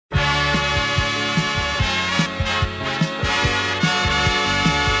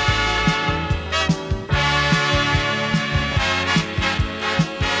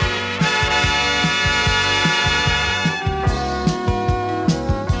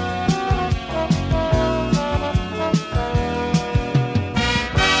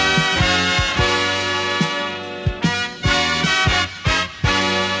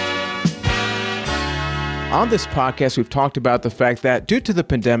on this podcast, we've talked about the fact that due to the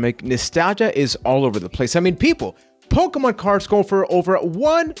pandemic, nostalgia is all over the place. I mean, Pokemon cards go for over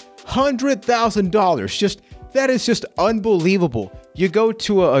 $100,000. That is just unbelievable. You go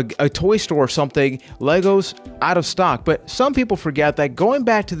to a toy store or something, Legos out of stock. But some people forget that going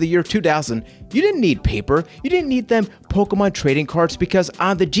back to the year 2000, you didn't need paper. You didn't need them Pokemon trading cards because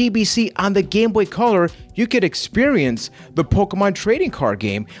on the GBC, on the Game Boy Color, you could experience the Pokemon trading card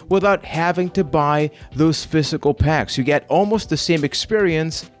game without having to buy those physical packs. You get almost the same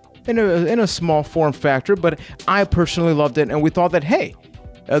experience in a small form factor, but I personally loved it, and we thought that, hey,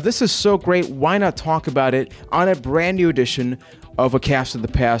 this is so great, why not talk about it on a brand new edition of A Cast of the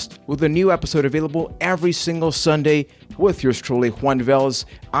Past, with a new episode available every single Sunday with yours truly, Juan Velez.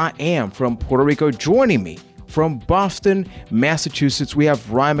 I am from Puerto Rico. Joining me from Boston, Massachusetts, we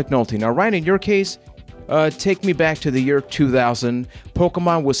have Ryan McNulty. Now, Ryan, in your case, take me back to the year 2000.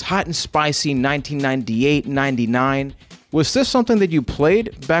 Pokemon was hot and spicy 1998, 99. Was this something that you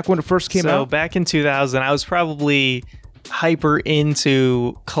played back when it first came out? So back in 2000, I was probably hyper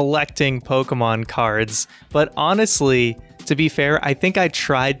into collecting Pokemon cards, but honestly, to be fair, I think I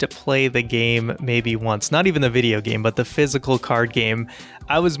tried to play the game maybe once. Not even the video game, but the physical card game.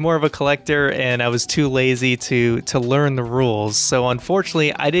 I was more of a collector and I was too lazy to learn the rules. So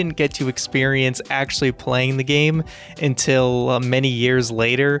unfortunately, I didn't get to experience actually playing the game until many years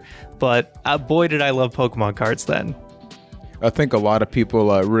later. But boy, did I love Pokemon cards then. I think a lot of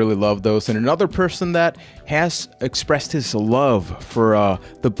people really love those. And another person that has expressed his love for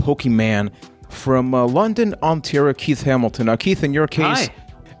the Pokemon from London, Ontario, Keith Hamilton. Now, Keith, in your case,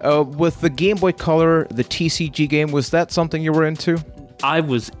 with the Game Boy Color, the TCG game, was that something you were into? I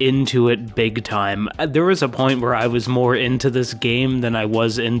was into it big time. There was a point where I was more into this game than I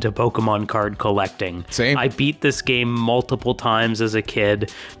was into Pokemon card collecting. Same. I beat this game multiple times as a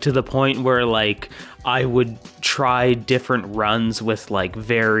kid to the point where, like, I would try different runs with, like,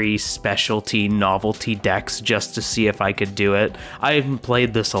 very specialty novelty decks just to see if I could do it. I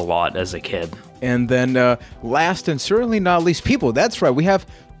played this a lot as a kid. And then last and certainly not least, people, that's right, we have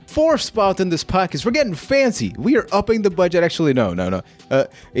 4 spots in this podcast. We're getting fancy. We are upping the budget. Actually, no.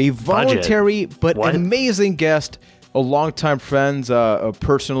 A voluntary but amazing guest, a longtime friend,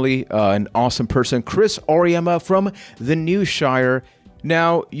 personally, an awesome person, Chris Auriemma from the New Shire.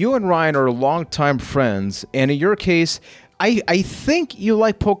 Now, you and Ryan are longtime friends, and in your case, I think you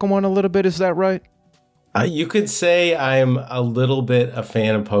like Pokemon a little bit. Is that right? You could say I'm a little bit a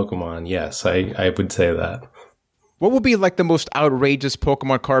fan of Pokemon. Yes, I would say that. What would be like the most outrageous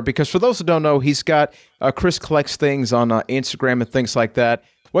Pokemon card? Because for those who don't know, he's got Chris collects things on Instagram and things like that.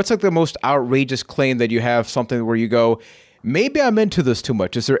 What's like the most outrageous claim that you have? Something where you go, maybe I'm into this too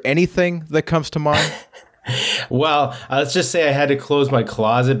much. Is there anything that comes to mind? Well, let's just say I had to close my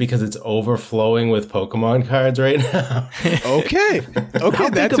closet because it's overflowing with Pokemon cards right now. Okay.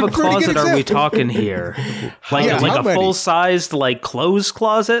 How big of a closet are we talking here? Like a full-sized clothes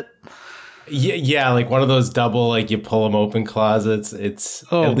closet? Yeah, like one of those double, like you pull them open closets. It's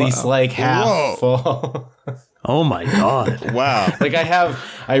at least like half full. Oh my God. Wow. Like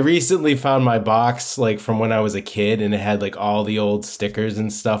I recently found my box like from when I was a kid, and it had like all the old stickers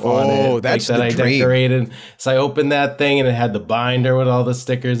and stuff on it. Oh, that's like, that the dream. Decorated. So I opened that thing and it had the binder with all the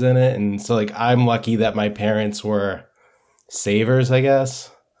stickers in it. And so like I'm lucky that my parents were savers, I guess.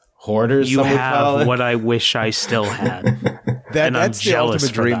 Hoarders. You have what I wish I still had. That's the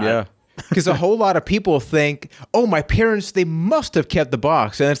ultimate dream, yeah. Because a whole lot of people think, oh, my parents, they must have kept the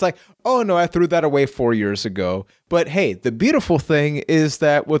box. And it's like, oh, no, I threw that away 4 years ago. But hey, the beautiful thing is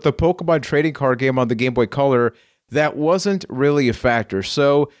that with the Pokemon trading card game on the Game Boy Color, that wasn't really a factor.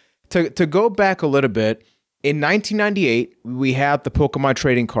 So to go back a little bit, in 1998, we had the Pokemon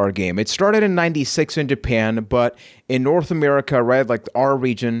trading card game. It started in 96 in Japan, but in North America, right, like our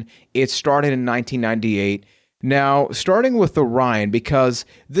region, it started in 1998. Now, starting with the Ryan, because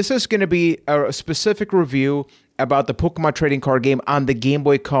this is going to be a specific review about the Pokemon trading card game on the Game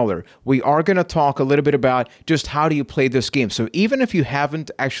Boy Color. We are going to talk a little bit about just how do you play this game. So even if you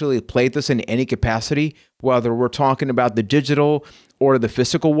haven't actually played this in any capacity, whether we're talking about the digital or the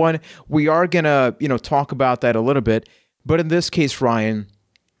physical one, we are going to, talk about that a little bit. But in this case, Ryan,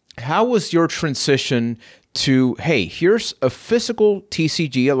 how was your transition to, hey, here's a physical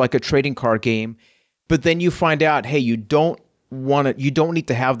TCG, like a trading card game, but then you find out, hey, you don't need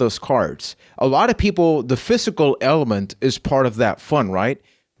to have those cards. A lot of people, the physical element is part of that fun, right?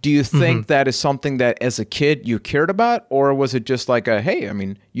 Do you think that is something that as a kid you cared about, or was it just like hey, I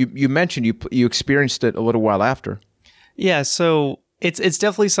mean, you mentioned you experienced it a little while after? Yeah, so It's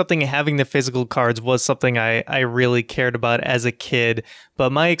definitely something. Having the physical cards was something I really cared about as a kid.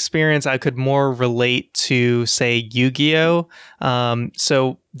 But my experience, I could more relate to, say, Yu-Gi-Oh!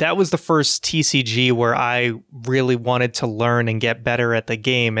 So that was the first TCG where I really wanted to learn and get better at the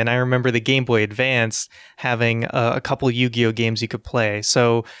game. And I remember the Game Boy Advance having a couple Yu-Gi-Oh! Games you could play.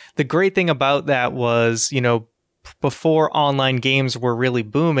 So the great thing about that was, before online games were really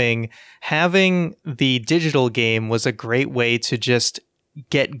booming, having the digital game was a great way to just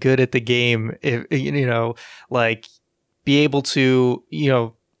get good at the game. Like be able to,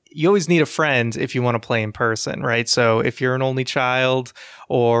 you always need a friend if you want to play in person, right? So if you're an only child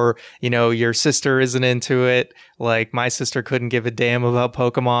or, your sister isn't into it, like my sister couldn't give a damn about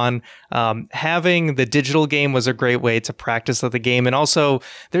Pokemon, having the digital game was a great way to practice at the game. And also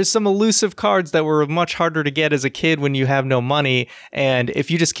there's some elusive cards that were much harder to get as a kid when you have no money. And if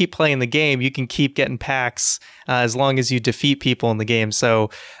you just keep playing the game, you can keep getting packs as long as you defeat people in the game. So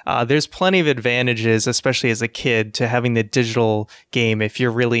there's plenty of advantages, especially as a kid, to having the digital game if you're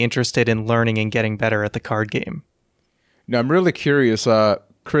really interested in learning and getting better at the card game. Now, I'm really curious,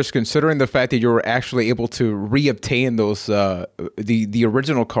 Chris, considering the fact that you were actually able to reobtain those the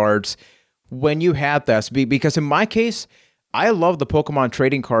original cards when you had that, because in my case, I love the Pokemon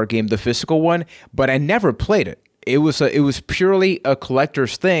trading card game, the physical one, but I never played it. It was purely a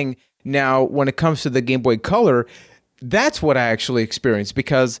collector's thing. Now, when it comes to the Game Boy Color, that's what I actually experienced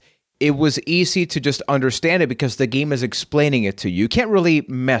because it was easy to just understand it because the game is explaining it to you. You can't really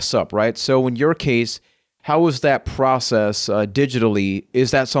mess up, right? So in your case, how was that process digitally?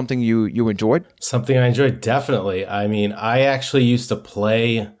 Is that something you enjoyed? Something I enjoyed, definitely. I mean, I actually used to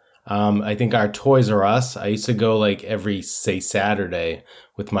play, I think our Toys R Us. I used to go like every, say, Saturday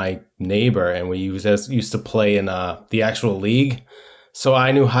with my neighbor, and we used to play in the actual league. So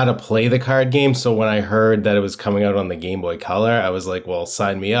I knew how to play the card game. So when I heard that it was coming out on the Game Boy Color, I was like, well,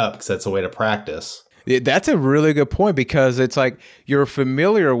 sign me up because that's a way to practice. That's a really good point because it's like you're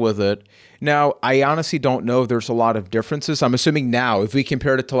familiar with it. Now, I honestly don't know if there's a lot of differences. I'm assuming now, if we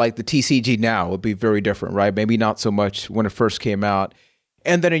compared it to like the TCG now, it would be very different, right? Maybe not so much when it first came out.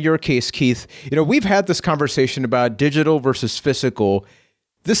 And then in your case, Keith, we've had this conversation about digital versus physical.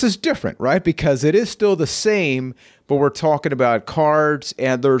 This is different, right? Because it is still the same, but we're talking about cards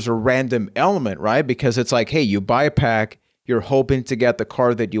and there's a random element, right? Because it's like, hey, you buy a pack, you're hoping to get the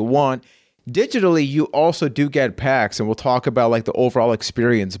card that you want. Digitally, you also do get packs, and we'll talk about like the overall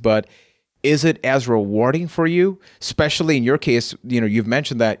experience, but is it as rewarding for you? Especially in your case, you've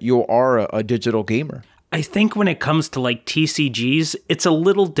mentioned that you are a digital gamer. I think when it comes to like TCGs, it's a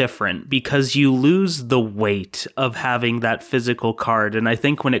little different because you lose the weight of having that physical card. And I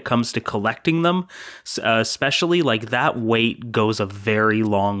think when it comes to collecting them, especially like that weight goes a very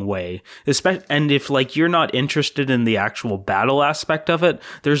long way. And if like you're not interested in the actual battle aspect of it,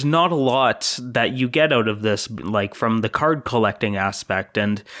 there's not a lot that you get out of this, like from the card collecting aspect.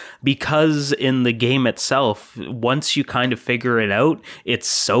 And because in the game itself, once you kind of figure it out, it's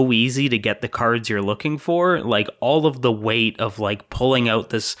so easy to get the cards you're looking for. Like all of the weight of like pulling out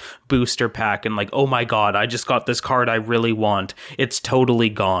this booster pack and like, oh my god, I just got this card I really want, it's totally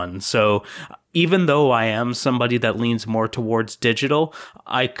gone. So even though I am somebody that leans more towards digital,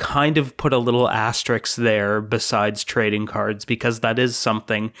 I kind of put a little asterisk there besides trading cards because that is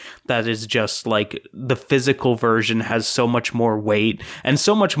something that is just like the physical version has so much more weight and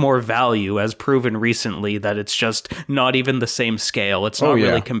so much more value as proven recently that it's just not even the same scale. It's not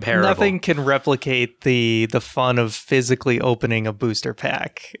really comparable. Nothing can replicate the fun of physically opening a booster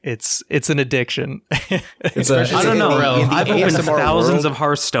pack. It's an addiction. I don't know. I've opened thousands of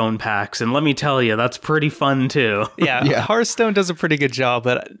Hearthstone packs, and let me tell you, that's pretty fun too. Yeah, Hearthstone does a pretty good job,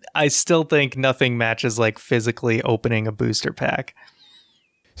 but I still think nothing matches like physically opening a booster pack.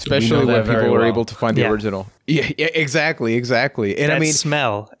 Especially when people are able to find the original. Yeah, exactly. And that I mean,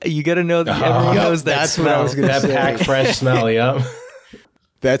 smell. You got to know that everyone knows that that's smell. What I was gonna say. That pack fresh smell, yeah.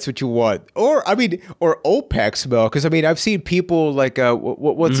 That's what you want. Or old pack smell. Because I mean, I've seen people like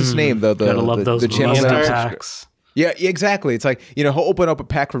what's his name? Gotta love those channel packs. Yeah, exactly. It's like, he'll open up a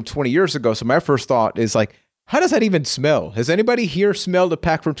pack from 20 years ago. So my first thought is like, how does that even smell? Has anybody here smelled a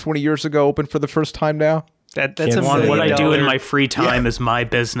pack from 20 years ago open for the first time now? That's a $1 million. What I do in my free time is my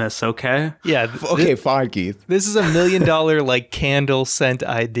business, okay? Yeah. Okay, fine, Keith. This is $1 million like candle scent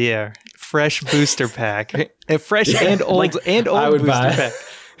idea. Fresh booster pack. A fresh and old like, old booster pack.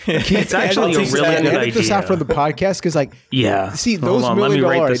 It's actually a really good idea. Edit this out from the podcast because, like, see those $1 million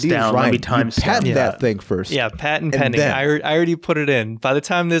ideas, Ryan, you patent that thing first. Yeah, patent pending. I already put it in. By the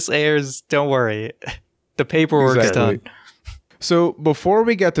time this airs, don't worry, the paperwork's done. So before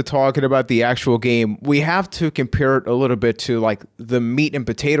we get to talking about the actual game, we have to compare it a little bit to like the meat and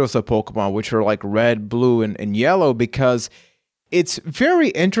potatoes of Pokemon, which are like red, blue, and yellow, because it's very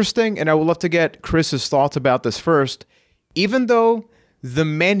interesting. And I would love to get Chris's thoughts about this first. Even though the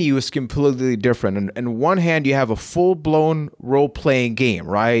menu is completely different. And on one hand, you have a full-blown role-playing game,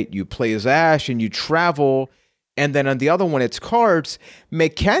 right? You play as Ash and you travel. And then on the other one, it's cards.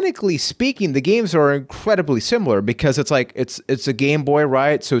 Mechanically speaking, the games are incredibly similar because it's like it's a Game Boy,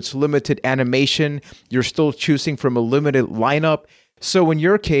 right? So it's limited animation. You're still choosing from a limited lineup. So in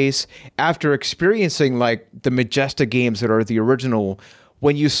your case, after experiencing like the Majestic games that are the original,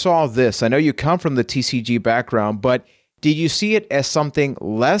 when you saw this, I know you come from the TCG background, but did you see it as something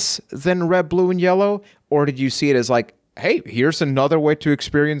less than red, blue, and yellow? Or did you see it as like, hey, here's another way to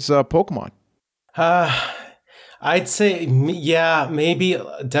experience Pokemon? I'd say, yeah, maybe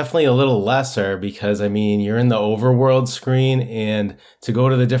definitely a little lesser because, I mean, you're in the overworld screen and to go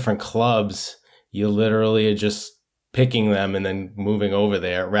to the different clubs, you literally are just picking them and then moving over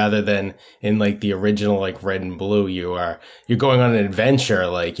there rather than in like the original, like red and blue, you're going on an adventure.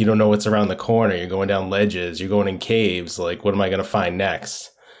 Like you don't know what's around the corner. You're going down ledges, you're going in caves. Like, what am I going to find next?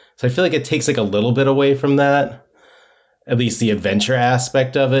 So I feel like it takes like a little bit away from that, at least the adventure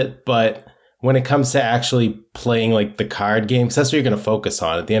aspect of it. But when it comes to actually playing like the card game, because that's what you're going to focus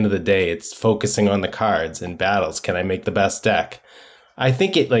on. At the end of the day, it's focusing on the cards and battles. Can I make the best deck? I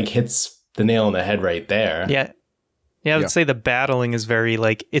think it like hits the nail on the head right there. Yeah, I would say the battling is very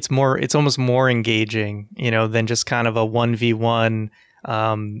like it's almost more engaging, than just kind of a 1v1,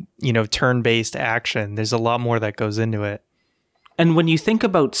 turn-based action. There's a lot more that goes into it. And when you think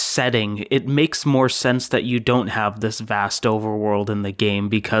about setting, it makes more sense that you don't have this vast overworld in the game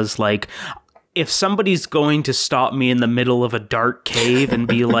because like if somebody's going to stop me in the middle of a dark cave and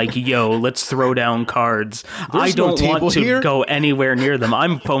be like, yo, let's throw down cards, I don't want to go anywhere near them.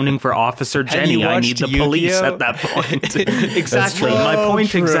 I'm phoning for Officer Jenny. I need the police at that point. Exactly. My point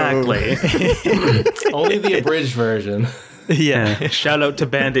true. Exactly. Only the abridged version. Yeah. Shout out to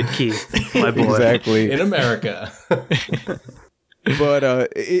Bandit Keith, my boy. Exactly. In America.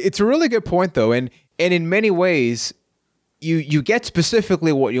 But it's a really good point, though. And in many ways, you get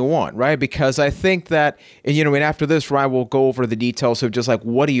specifically what you want, right? Because I think that, and after this, Ryan will go over the details of just like,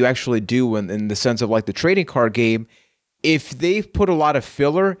 what do you actually do in the sense of like the trading card game? If they've put a lot of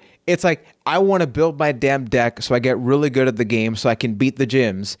filler, it's like, I want to build my damn deck so I get really good at the game so I can beat the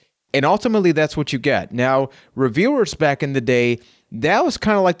gyms. And ultimately, that's what you get. Now, reviewers back in the day, that was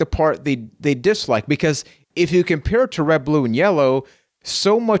kind of like the part they disliked because if you compare it to red, blue, and yellow,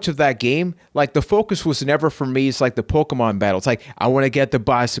 so much of that game, like the focus was never for me. It's like the Pokemon battle. It's like, I want to get the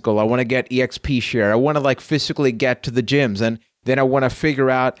bicycle. I want to get EXP share. I want to like physically get to the gyms. And then I want to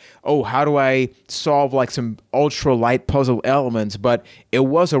figure out, how do I solve like some ultra light puzzle elements? But it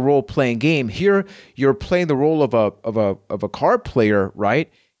was a role playing game. Here, you're playing the role of a card player,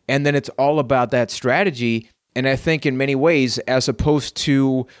 right? And then it's all about that strategy. And I think in many ways, as opposed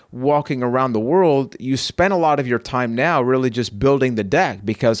to walking around the world, you spend a lot of your time now really just building the deck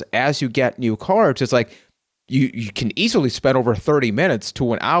because as you get new cards, it's like you can easily spend over 30 minutes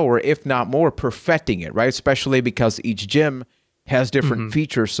to an hour, if not more, perfecting it, right? Especially because each gym has different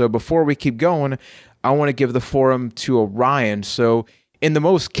features. So before we keep going, I want to give the forum to Orion. So in the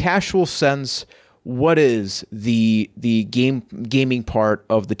most casual sense, what is the gaming part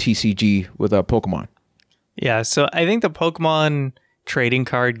of the TCG with Pokemon? Yeah, so I think the Pokemon trading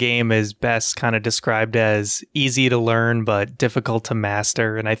card game is best kind of described as easy to learn but difficult to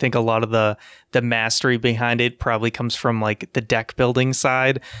master. And I think a lot of the mastery behind it probably comes from like the deck building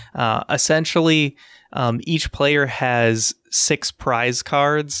side. Essentially, each player has 6 prize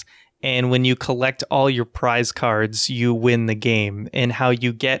cards. And when you collect all your prize cards, you win the game. And how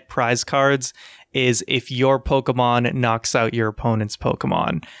you get prize cards is if your Pokemon knocks out your opponent's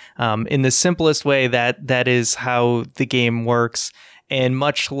Pokemon. In the simplest way, that is how the game works. And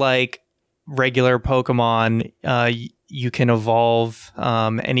much like regular Pokemon, you can evolve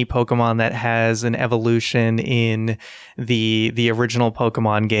any Pokemon that has an evolution in the original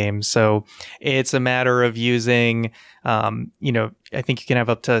Pokemon game. So it's a matter of using, I think you can have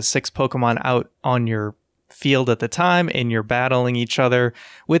up to 6 Pokemon out on your field at the time, and you're battling each other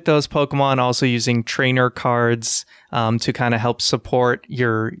with those Pokemon, also using trainer cards to kind of help support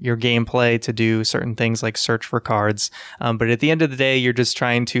your gameplay to do certain things like search for cards. But at the end of the day, you're just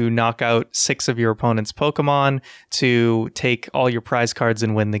trying to knock out 6 of your opponent's Pokemon to take all your prize cards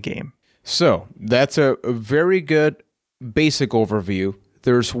and win the game. So that's a very good basic overview.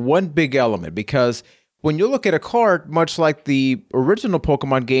 There's one big element because when you look at a card, much like the original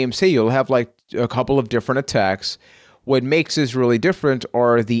Pokemon game, say you'll have like a couple of different attacks. what makes this really different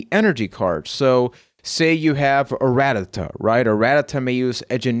are the energy cards. So say you have a Rattata, right? A Rattata may use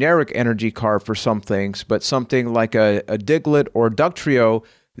a generic energy card for some things, but something like a Diglett or Dugtrio,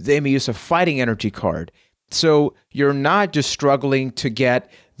 they may use a fighting energy card. So you're not just struggling to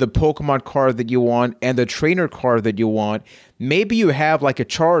get the Pokemon card that you want and the trainer card that you want. Maybe you have like a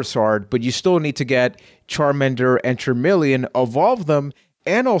Charizard, but you still need to get Charmander and Charmeleon, evolve them,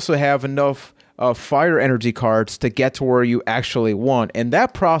 and also have enough fire energy cards to get to where you actually want. And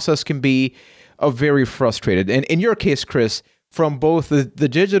that process can be very frustrated. And in your case, Chris, from both the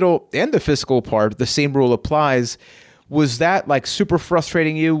digital and the physical part, the same rule applies. Was that like super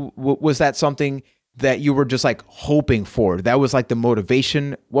frustrating you? Was that something that you were just like hoping for? That was like the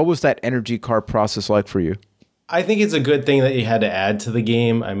motivation? What was that energy card process like for you? I think it's a good thing that you had to add to the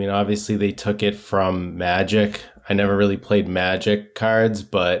game. I mean, obviously they took it from Magic. I never really played Magic cards,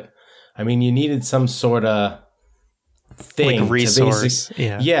 but I mean, you needed some sort of thing, like resource,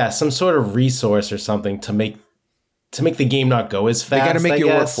 yeah, some sort of resource or something to make the game not go as fast. They got to make you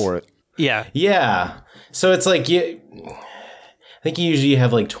work for it. Yeah. So it's like I think you usually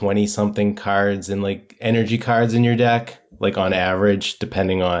have like 20 something cards and like energy cards in your deck, like on average,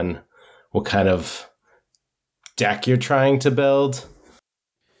 depending on what kind of deck you're trying to build.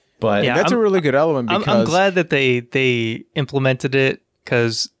 But that's a really good element because I'm glad that they implemented it,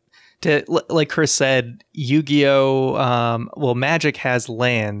 because like Chris said, Yu-Gi-Oh! Magic has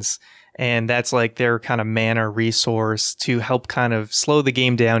lands, and that's like their kind of mana resource to help kind of slow the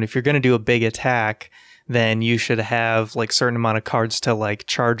game down. If you're going to do a big attack, then you should have like certain amount of cards to like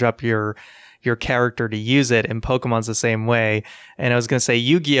charge up your character to use it, and Pokemon's the same way. And I was going to say,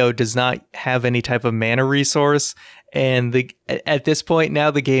 Yu-Gi-Oh! Does not have any type of mana resource, and at this point now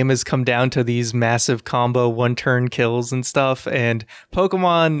the game has come down to these massive combo one-turn kills and stuff, and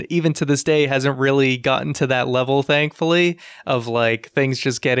Pokemon even to this day hasn't really gotten to that level, thankfully, of like things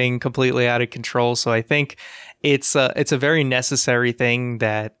just getting completely out of control. So I think it's a very necessary thing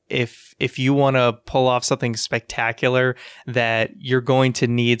that if you want to pull off something spectacular, that you're going to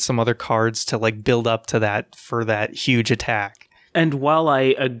need some other cards to like build up to that for that huge attack. And while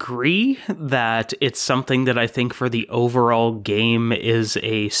I agree that it's something that I think for the overall game is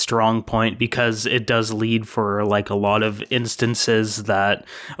a strong point, because it does lead for like a lot of instances that,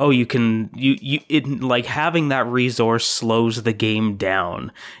 like having that resource slows the game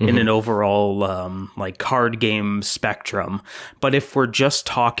down in an overall like card game spectrum. But if we're just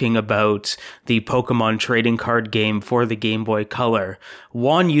talking about the Pokemon trading card game for the Game Boy Color,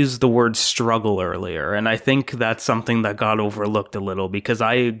 Juan used the word struggle earlier, and I think that's something that got overlooked a little, because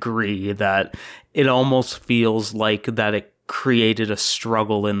I agree that it almost feels like that it created a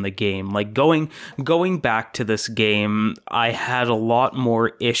struggle in the game. Like going back to this game, I had a lot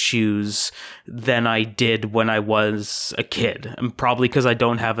more issues than I did when I was a kid, and probably because I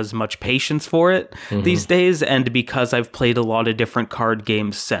don't have as much patience for it these days, and because I've played a lot of different card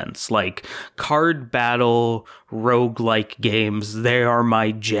games since, like card battle roguelike games. They are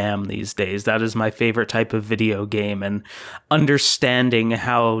my jam these days. That is my favorite type of video game, and understanding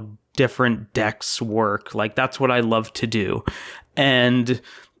how different decks work, like that's what I love to do. And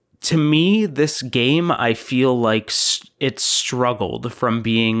to me, this game, I feel like it struggled from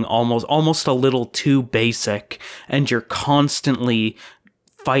being almost a little too basic, and you're constantly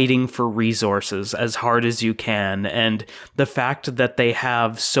fighting for resources as hard as you can. And the fact that they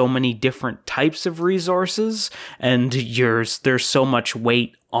have so many different types of resources, and there's so much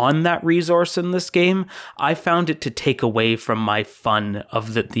weight on that resource in this game, I found it to take away from my fun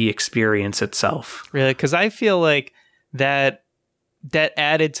of the experience itself. Really? Because I feel like that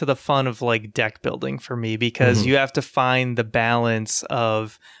added to the fun of like deck building for me, because you have to find the balance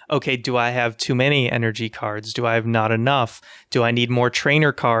of, okay, do I have too many energy cards? Do I have not enough? Do I need more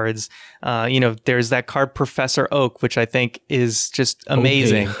trainer cards? There's that card Professor Oak, which I think is just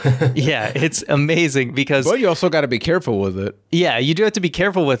amazing. Okay. Yeah, it's amazing because... But you also got to be careful with it. Yeah, you do have to be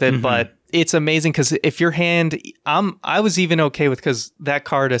careful with it, but it's amazing because if your hand... I was even okay with, because that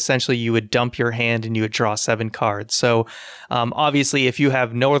card, essentially, you would dump your hand and you would draw 7 cards. So obviously, if you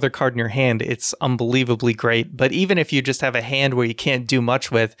have no other card in your hand, it's unbelievably great. But even if you just have a hand where you can't do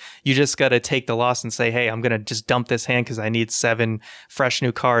much with, you just got to take the loss and say, hey, I'm going to just dump this hand because I need 7 fresh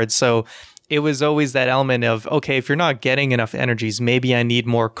new cards. So it was always that element of, okay, if you're not getting enough energies, maybe I need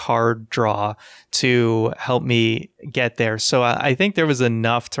more card draw to help me get there. So I think there was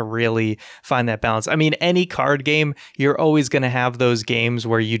enough to really find that balance. I mean, any card game, you're always going to have those games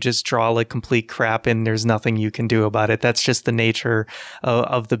where you just draw like complete crap and there's nothing you can do about it. That's just the nature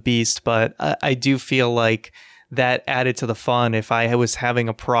of the beast. But I do feel like that added to the fun. If I was having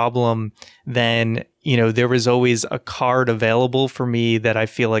a problem, then, there was always a card available for me that I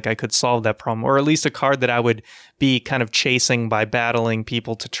feel like I could solve that problem, or at least a card that I would be kind of chasing by battling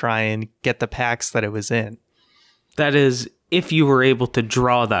people to try and get the packs that it was in. That is, if you were able to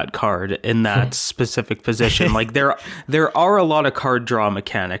draw that card in that specific position. Like there are a lot of card draw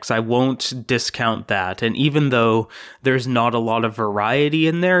mechanics. I won't discount that. And even though there's not a lot of variety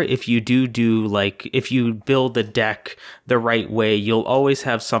in there, if you if you build a deck the right way, you'll always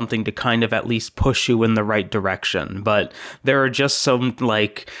have something to kind of at least push you in the right direction. But there are just some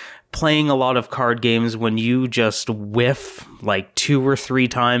playing a lot of card games, when you just whiff 2 or 3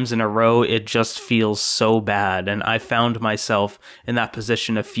 times in a row, it just feels so bad. And I found myself in that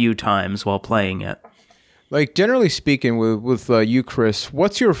position a few times while playing it. Generally speaking, with you, Chris,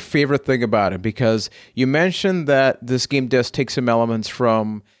 what's your favorite thing about it? Because you mentioned that this game does take some elements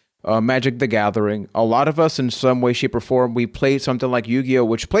from Magic the Gathering. A lot of us, in some way, shape, or form, we play something like Yu-Gi-Oh!,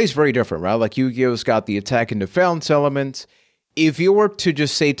 which plays very different, right? Like Yu-Gi-Oh's got the attack and defense elements. If you were to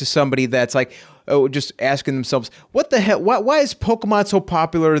just say to somebody that's just asking themselves, what the hell, why is Pokemon so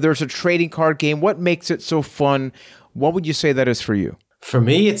popular? There's a trading card game. What makes it so fun? What would you say that is for you? For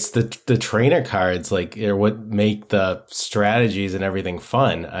me, it's the trainer cards, are what make the strategies and everything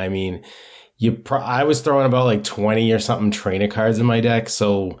fun. I mean, I was throwing about 20 or something trainer cards in my deck.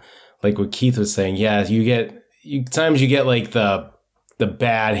 So what Keith was saying, yeah, sometimes you get the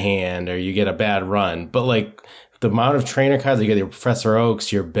bad hand, or you get a bad run, but the amount of trainer cards, you get your Professor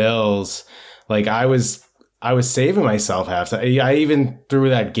Oaks, your Bills, I was saving myself half. I even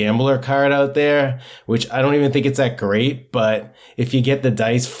threw that Gambler card out there, which I don't even think it's that great, but if you get the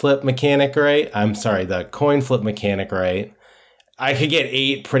dice flip mechanic right, the coin flip mechanic right, I could get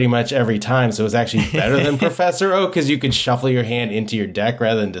 8 pretty much every time. So it was actually better than Professor Oak, because you could shuffle your hand into your deck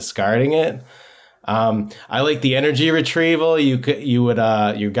rather than discarding it. I like the energy retrieval. You would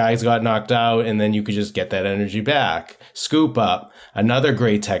your guys got knocked out, and then you could just get that energy back. Scoop up, another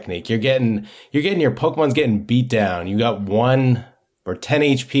great technique. You're getting your Pokemon's getting beat down. You got 1 or 10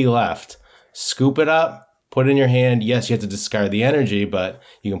 HP left. Scoop it up, put it in your hand. Yes, you have to discard the energy, but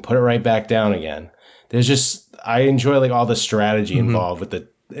you can put it right back down again. I enjoy all the strategy involved with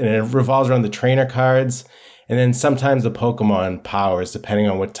it, and it revolves around the trainer cards, and then sometimes the Pokemon powers, depending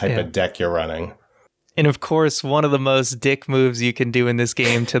on what type of deck you're running. And of course, one of the most dick moves you can do in this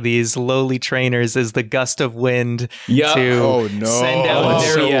game to these lowly trainers is the Gust of Wind to send out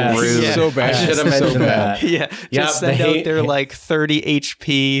their so bad. I should have mentioned that. Send out their 30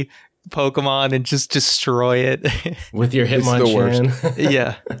 HP Pokemon and just destroy it with your Hitmonchan.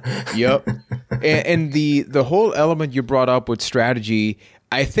 Yeah. Yep. And the whole element you brought up with strategy,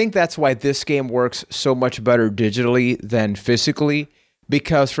 I think that's why this game works so much better digitally than physically.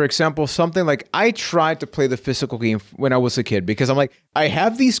 Because, for example, something I tried to play the physical game when I was a kid, because I'm I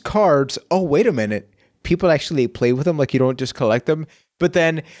have these cards. Oh, wait a minute. People actually play with them. You don't just collect them. But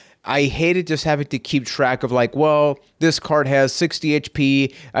then I hated just having to keep track of this card has 60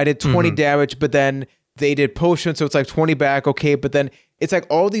 HP. I did 20 damage, but then they did potion, so it's 20 back. Okay, but then it's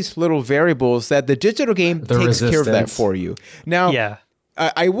all these little variables that the digital game takes care of that for you. Now,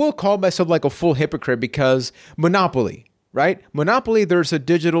 I will call myself a full hypocrite, because Monopoly. Right? Monopoly, there's a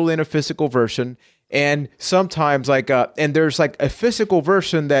digital and a physical version. And sometimes and there's a physical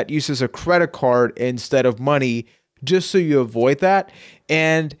version that uses a credit card instead of money, just so you avoid that.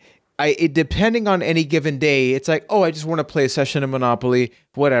 And depending on any given day, it's I just want to play a session of Monopoly,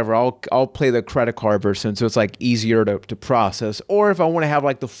 whatever. I'll play the credit card version, so it's easier to process. Or if I want to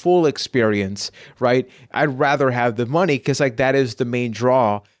have the full experience, right? I'd rather have the money, because that is the main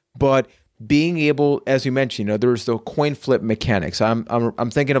draw. But being able, as you mentioned, there's the coin flip mechanics. I'm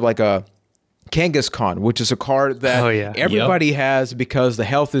thinking of a Kangaskhan, which is a card that everybody has, because the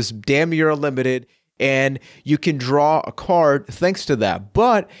health is damn near unlimited, and you can draw a card thanks to that.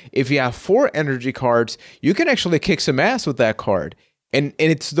 But if you have 4 energy cards, you can actually kick some ass with that card. And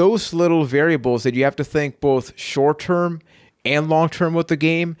it's those little variables that you have to think both short term and long term with the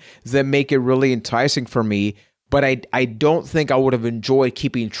game that make it really enticing for me. But I don't think I would have enjoyed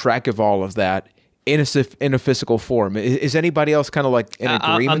keeping track of all of that in a physical form. Is anybody else kind of in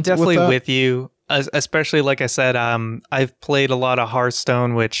agreement? I'm definitely with that? with you, especially like I said. I've played a lot of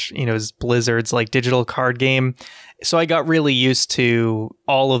Hearthstone, which is Blizzard's digital card game. So I got really used to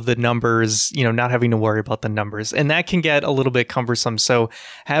all of the numbers, not having to worry about the numbers, and that can get a little bit cumbersome. So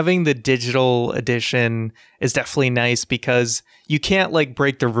having the digital edition is definitely nice, because you can't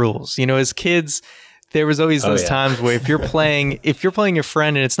break the rules. As kids, there was always those times where if you're playing your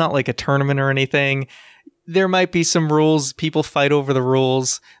friend and it's not a tournament or anything, there might be some rules. People fight over the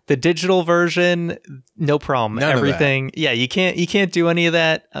rules. The digital version, no problem. None Everything. Yeah, you can't do any of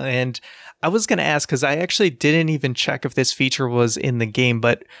that. And I was going to ask, because I actually didn't even check if this feature was in the game,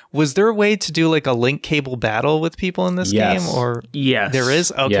 but was there a way to do like a link cable battle with people in this game? Or yes, there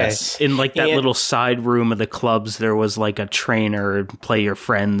is? Okay. Yes. In like that little side room of the clubs, there was like a trainer, play your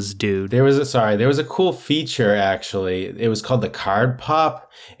friends dude. There was a cool feature actually. It was called the Card Pop,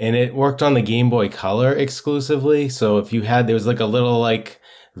 and it worked on the Game Boy Color exclusively. So if you had, there was like a little like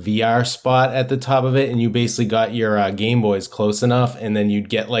VR spot at the top of it, and you basically got your Game Boys close enough, and then you'd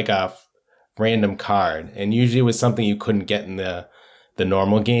get like a random card, and usually it was something you couldn't get in the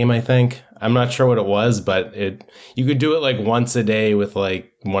normal game. I think, I'm not sure what it was, but you could do it like once a day with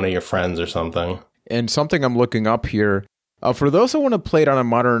like one of your friends or something. And something I'm looking up here, for those who want to play it on a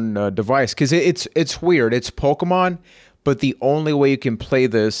modern device, because it's weird. It's Pokemon, but the only way you can play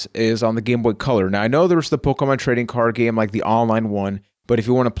this is on the Game Boy Color. Now I know there's the Pokemon trading card game, like the online one, but if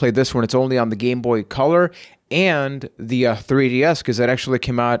you want to play this one, it's only on the Game Boy Color and the 3DS, because that actually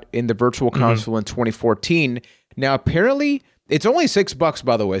came out in the Virtual Console in 2014. Now, apparently, it's only $6,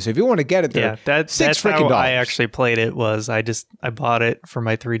 by the way. So if you want to get it, there, that's how I actually played it. I bought it for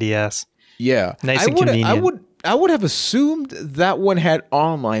my 3DS. Yeah, nice and convenient. I would have assumed that one had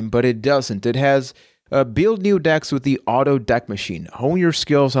online, but it doesn't. It has build new decks with the Auto Deck Machine, hone your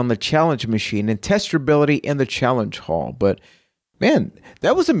skills on the Challenge Machine, and test your ability in the Challenge Hall. But man,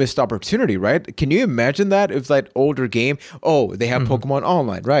 that was a missed opportunity, right? Can you imagine that if that older game? Oh, they have Pokemon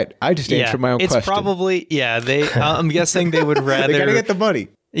Online, right? I just answered my own question. It's probably I'm guessing they would rather. They gotta get the money.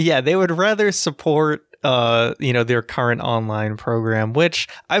 Yeah, they would rather support their current online program, which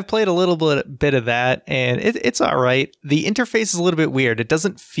I've played a little bit of that, and it's all right. The interface is a little bit weird. It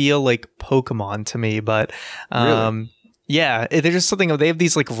doesn't feel like Pokemon to me, but really? Yeah, there's just something. They have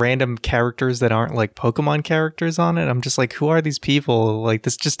these like random characters that aren't like Pokemon characters on it. I'm just like, who are these people? Like,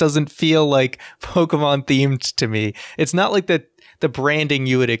 this just doesn't feel like Pokemon themed to me. It's not like the branding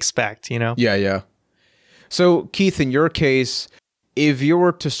you would expect, you know? Yeah. So, Keith, in your case, if you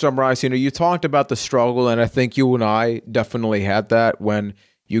were to summarize, you talked about the struggle, and I think you and I definitely had that when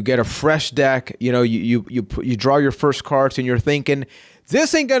you get a fresh deck. You draw your first cards, and you're thinking,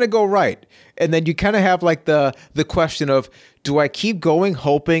 this ain't gonna go right. And then you kind of have like the question of, do I keep going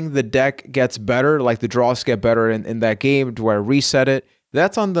hoping the deck gets better, like the draws get better in that game? Do I reset it?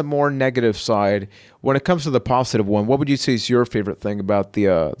 That's on the more negative side. When it comes to the positive one, what would you say is your favorite thing about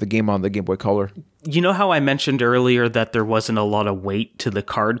the game on the Game Boy Color? You know how I mentioned earlier that there wasn't a lot of weight to the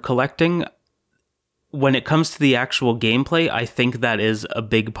card collecting? When it comes to the actual gameplay, I think that is a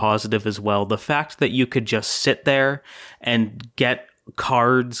big positive as well. The fact that you could just sit there and get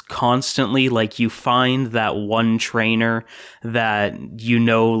cards constantly, like you find that one trainer that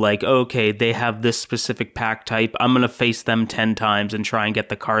like, okay, they have this specific pack type, I'm going to face them 10 times and try and get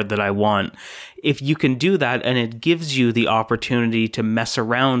the card that I want. If you can do that, and it gives you the opportunity to mess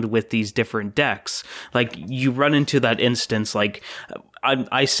around with these different decks, like you run into that instance, like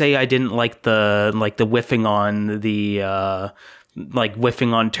I say I didn't like the whiffing on the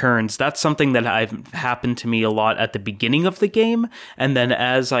whiffing on turns. That's something that happened to me a lot at the beginning of the game, and then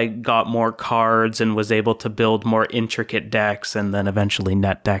as I got more cards and was able to build more intricate decks, and then eventually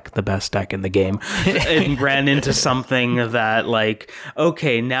net deck, the best deck in the game, and ran into something that like,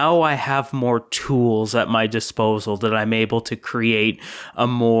 okay, now I have more tools at my disposal that I'm able to create a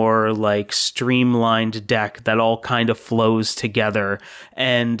more like streamlined deck that all kind of flows together,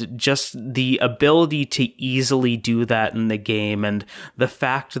 and just the ability to easily do that in the game. And the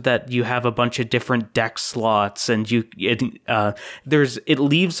fact that you have a bunch of different deck slots, and it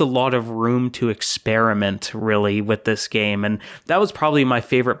leaves a lot of room to experiment really with this game, and that was probably my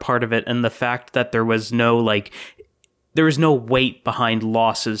favorite part of it. And the fact that there was no weight behind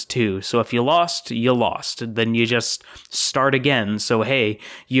losses too. So if you lost, you lost. Then you just start again. So hey,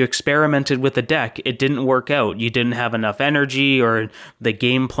 you experimented with the deck. It didn't work out. You didn't have enough energy, or the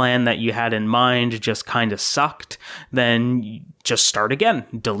game plan that you had in mind just kind of sucked. Then just start again,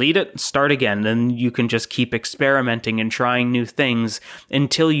 delete it, start again. And you can just keep experimenting and trying new things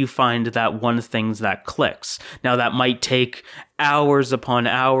until you find that one thing that clicks. Now that might take hours upon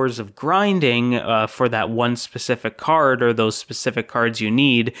hours of grinding for that one specific card or those specific cards you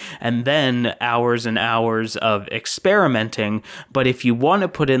need, and then hours and hours of experimenting. But if you want to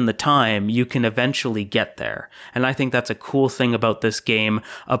put in the time, you can eventually get there. And I think that's a cool thing about this game,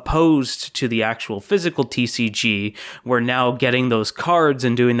 opposed to the actual physical TCG, where now getting getting those cards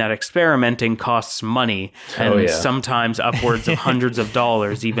and doing that experimenting costs money, and sometimes upwards of hundreds of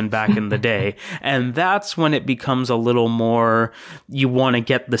dollars, even back in the day. And that's when it becomes a little more, you want to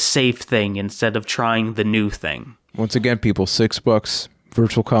get the safe thing instead of trying the new thing. Once again, people, $6,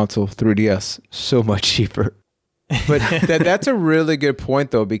 Virtual Console, 3DS, so much cheaper. But that's a really good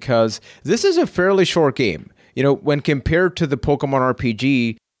point, though, because this is a fairly short game. You know, when compared to the Pokemon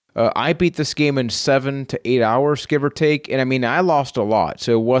RPG, I beat this game in 7 to 8 hours, give or take. And I mean, I lost a lot,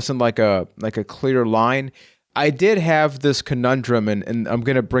 so it wasn't like a clear line. I did have this conundrum, and I'm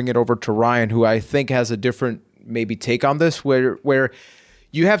going to bring it over to Ryan, who I think has a different maybe take on this, where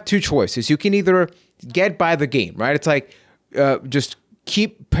you have two choices. You can either get by the game, right? It's like just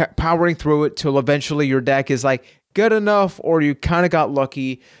keep powering through it till eventually your deck is like good enough, or you kind of got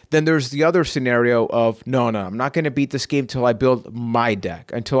lucky. Then there's the other scenario of, no, I'm not going to beat this game till I build my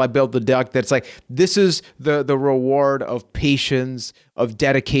deck, until I build the deck that's like, this is the reward of patience, of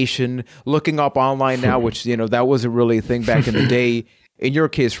dedication, looking up online now, which, you know, that wasn't really a thing back in the day. In your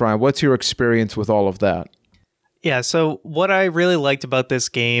case, Ryan, what's your experience with all of that? Yeah, so what I really liked about this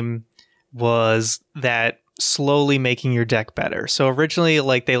game was that slowly making your deck better. So originally,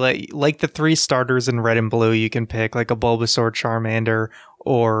 like the 3 starters in Red and Blue, you can pick like a Bulbasaur, Charmander,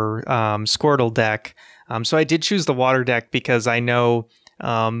 or Squirtle deck. So I did choose the water deck because I know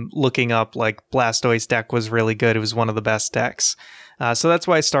looking up, like, Blastoise deck was really good. It was one of the best decks. So that's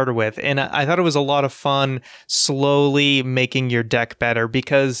why I started with. And I thought it was a lot of fun slowly making your deck better,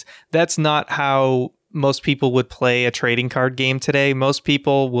 because that's not how most people would play a trading card game today. Most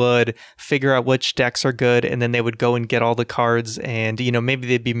people would figure out which decks are good, and then they would go and get all the cards, and, you know, maybe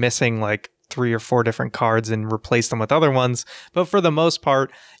they'd be missing like 3 or 4 different cards and replace them with other ones. But for the most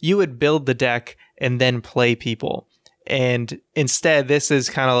part, you would build the deck and then play people. And instead, this is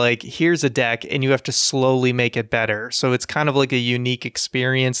kind of like, here's a deck and you have to slowly make it better. So it's kind of like a unique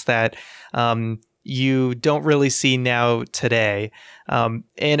experience that you don't really see now today. And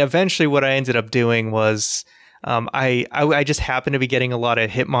eventually what I ended up doing was I just happened to be getting a lot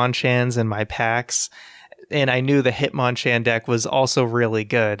of Hitmonchans in my packs. And I knew the Hitmonchan deck was also really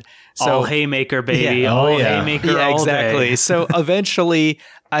good. So all Haymaker, baby. Yeah. All Haymaker all exactly. day. So eventually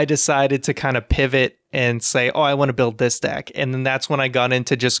I decided to kind of pivot and say, oh, I want to build this deck. And then that's when I got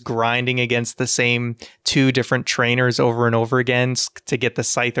into just grinding against the same 2 different trainers over and over again to get the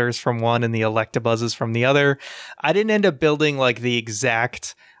Scythers from one and the Electabuzzes from the other. I didn't end up building like the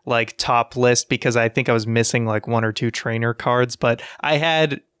exact like top list because I think I was missing like 1 or 2 trainer cards, but I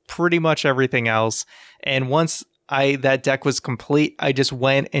had pretty much everything else. And once that deck was complete, I just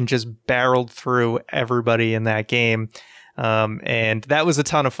went and just barreled through everybody in that game. And that was a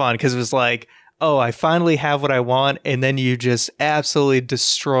ton of fun because it was like, oh, I finally have what I want. And then you just absolutely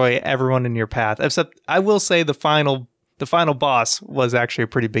destroy everyone in your path. Except I will say the final boss was actually a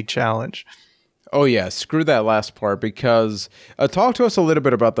pretty big challenge. Oh yeah, screw that last part, because talk to us a little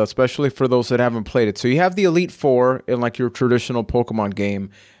bit about that, especially for those that haven't played it. So you have the Elite Four in like your traditional Pokemon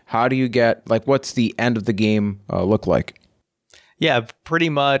game. How do you get, like, what's the end of the game look like? Yeah, pretty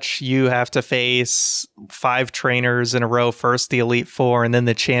much you have to face 5 trainers in a row. First the Elite Four and then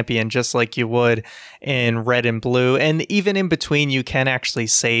the champion, just like you would in Red and Blue. And even in between, you can actually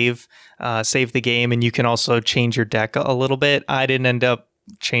save the game, and you can also change your deck a little bit. I didn't end up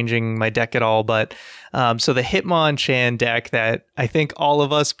changing my deck at all, but so the Hitmonchan deck that I think all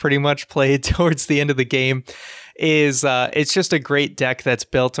of us pretty much played towards the end of the game is it's just a great deck that's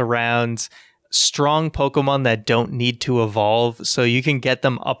built around strong Pokemon that don't need to evolve, so you can get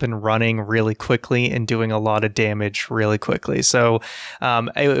them up and running really quickly and doing a lot of damage really quickly. So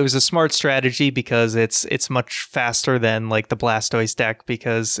it was a smart strategy because it's much faster than like the Blastoise deck,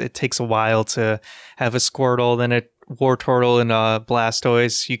 because it takes a while to have a Squirtle, then a Wartortle, and a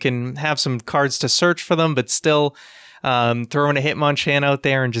Blastoise. You can have some cards to search for them, but still throwing a Hitmonchan out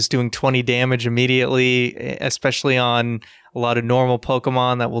there and just doing 20 damage immediately, especially on a lot of normal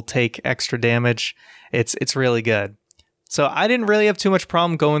Pokemon that will take extra damage, it's really good. So I didn't really have too much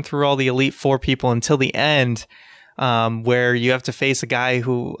problem going through all the Elite Four people until the end, where you have to face a guy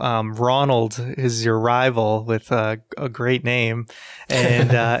who Ronald is your rival with a great name, and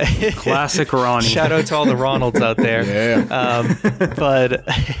classic Ronnie. Shout out to all the Ronalds out there. Yeah. But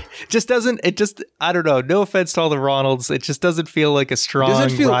I don't know. No offense to all the Ronalds, it just doesn't feel like a strong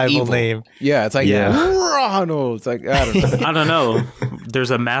rival evil. Name. Yeah, it's like Ronald. It's like, I don't know. I don't know.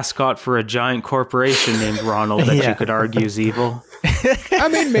 There's a mascot for a giant corporation named Ronald that you could argue is evil. I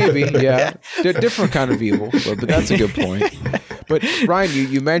mean, maybe, yeah. Different kind of evil, but that's a good point. But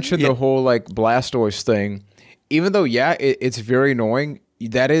Ryan, you mentioned the whole like Blastoise thing. Even though, it's very annoying,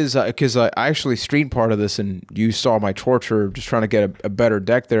 that is because I actually streamed part of this, and you saw my torture just trying to get a better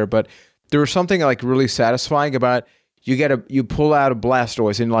deck there. But there was something like really satisfying about you pull out a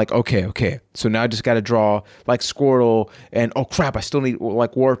Blastoise and like, okay. So now I just got to draw like Squirtle and oh crap, I still need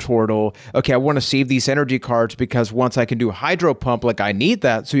like Wartortle. Okay, I want to save these energy cards because once I can do Hydro Pump, like I need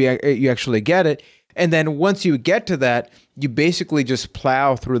that. So you actually get it. And then once you get to that, you basically just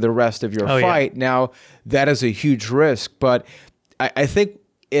plow through the rest of your fight. Yeah. Now that is a huge risk, but I think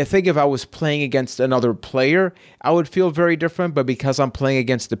if I was playing against another player, I would feel very different. But because I'm playing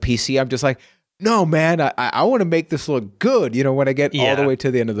against the PC, I'm just like, no, man, I want to make this look good, when I get all the way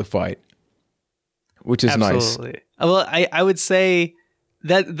to the end of the fight, which is nice. Well, I would say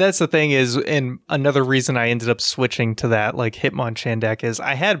that's the thing is, and another reason I ended up switching to that like Hitmonchan deck is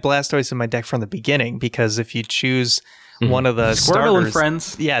I had Blastoise in my deck from the beginning, because if you choose one of the Squirtle starters, and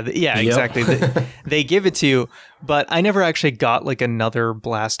friends. Yeah, exactly. They give it to you, but I never actually got like another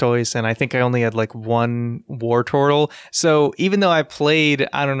Blastoise, and I think I only had like one Wartortle. So even though I played,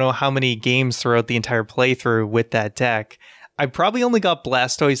 I don't know how many games throughout the entire playthrough with that deck, I probably only got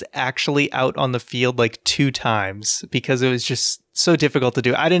Blastoise actually out on the field like 2 times because it was just so difficult to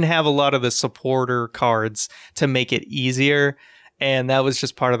do. I didn't have a lot of the supporter cards to make it easier, and that was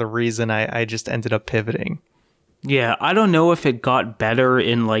just part of the reason I just ended up pivoting. Yeah, I don't know if it got better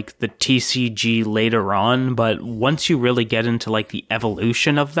in like the TCG later on, but once you really get into like the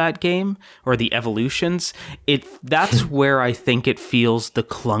evolution of that game or the evolutions, that's where I think it feels the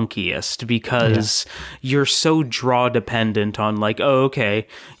clunkiest, because you're so draw dependent on like, oh, okay,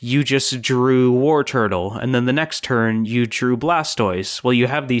 you just drew Wartortle and then the next turn you drew Blastoise. Well, you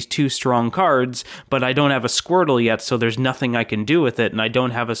have these 2 strong cards, but I don't have a Squirtle yet, so there's nothing I can do with it, and I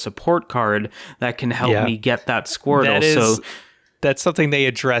don't have a support card that can help me get that Squirtle. That's something they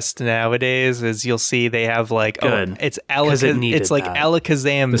addressed nowadays. Is you'll see they have like it's Alakazam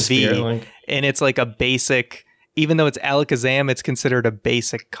V, and it's like a basic. Even though it's Alakazam, it's considered a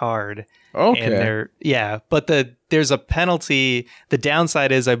basic card. Okay. And but there's a penalty. The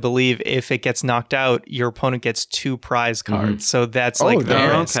downside is, I believe, if it gets knocked out, your opponent gets 2 prize cards. So that's the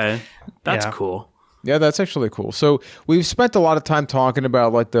risk. Okay, that's cool. Yeah, that's actually cool. So we've spent a lot of time talking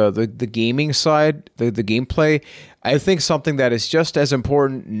about like the gaming side, the gameplay. I think something that is just as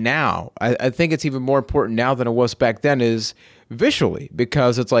important now, I think it's even more important now than it was back then, is visually,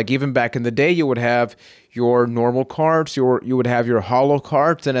 because it's like even back in the day you would have your normal cards, you would have your holo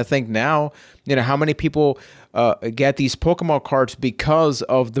cards, and I think now, how many people get these Pokemon cards because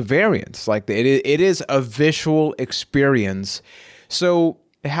of the variants. Like it is a visual experience. So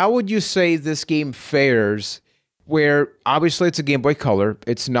how would you say this game fares, where obviously it's a Game Boy Color?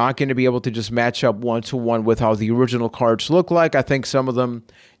 It's not going to be able to just match up 1-to-1 with how the original cards look like. I think some of them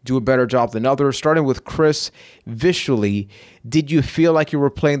do a better job than others. Starting with Chris, visually, did you feel like you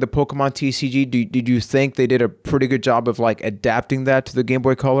were playing the Pokemon TCG? Did you think they did a pretty good job of like adapting that to the Game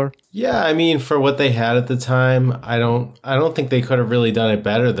Boy Color? Yeah, I mean, for what they had at the time, I don't think they could have really done it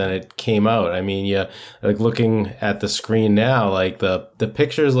better than it came out. I mean, like looking at the screen now, like the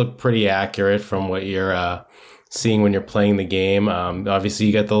pictures look pretty accurate from what you're seeing when you're playing the game. Obviously,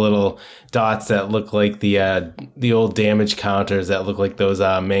 you got the little dots that look like the old damage counters that look like those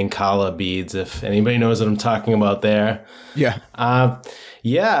Mancala beads, if anybody knows what I'm talking about there. Yeah.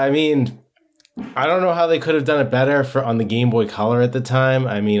 I mean, I don't know how they could have done it better on the Game Boy Color at the time.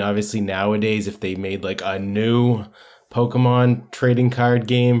 I mean, obviously nowadays, if they made like a new Pokemon trading card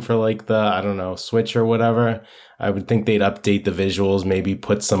game for like the, I don't know, Switch or whatever, I would think they'd update the visuals, maybe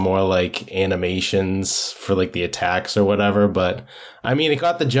put some more like animations for like the attacks or whatever. But I mean, it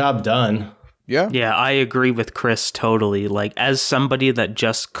got the job done. Yeah, I agree with Chris totally. Like, as somebody that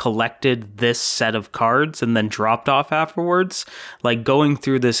just collected this set of cards and then dropped off afterwards, like going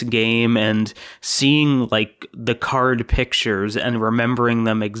through this game and seeing like the card pictures and remembering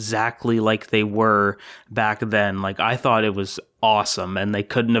them exactly like they were back then, like I thought it was awesome, and they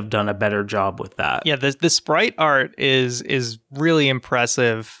couldn't have done a better job with that. Yeah, the sprite art is really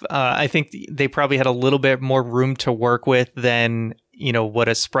impressive. I think they probably had a little bit more room to work with than what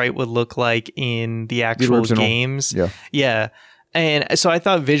a sprite would look like in the actual games. Yeah. And so I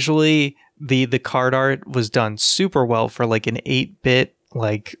thought visually the card art was done super well for like an 8-bit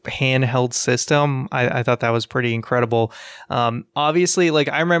like handheld system. I thought that was pretty incredible. Obviously, like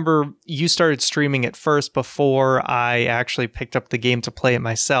I remember you started streaming it first before I actually picked up the game to play it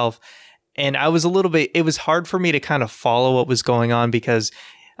myself. And I was it was hard for me to kind of follow what was going on because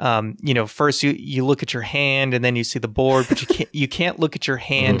first you look at your hand and then you see the board, but you can't look at your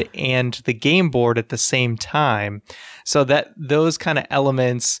hand and the game board at the same time. So that those kind of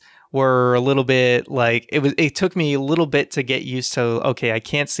elements were a little bit like it took me a little bit to get used to, okay, I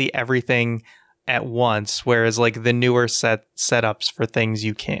can't see everything at once, whereas like the newer setups for things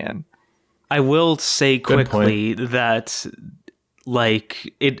you can. I will say quickly that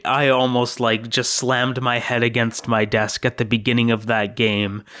like I almost like just slammed my head against my desk at the beginning of that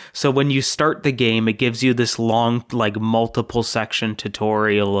game. So when you start the game, it gives you this long, like multiple section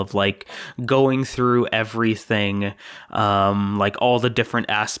tutorial of like going through everything, like all the different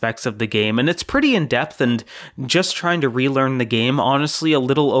aspects of the game. And it's pretty in depth, and just trying to relearn the game, honestly, a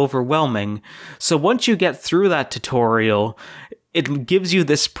little overwhelming. So once you get through that tutorial, it gives you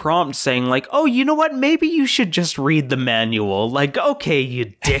this prompt saying like, oh, you know what? Maybe you should just read the manual. Like, okay,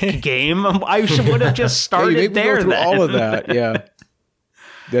 you dick game. I would have just started there. Go through then. all of that. Yeah.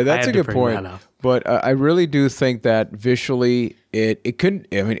 Yeah, that's a good point. But I really do think that visually it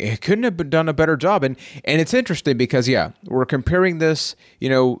couldn't have been done a better job. And it's interesting because, yeah, we're comparing this,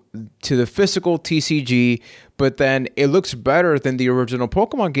 to the physical TCG, but then it looks better than the original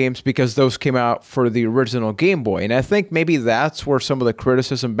Pokemon games because those came out for the original Game Boy. And I think maybe that's where some of the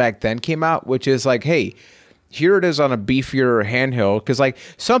criticism back then came out, which is like, hey, here it is on a beefier handheld. Because like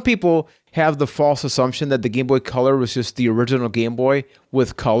some people have the false assumption that the Game Boy Color was just the original Game Boy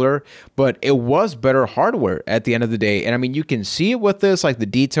with color, but it was better hardware at the end of the day. And I mean, you can see it with this, like the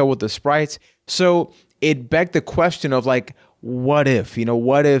detail with the sprites. So it begged the question of like, what if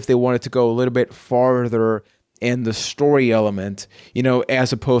they wanted to go a little bit farther in the story element,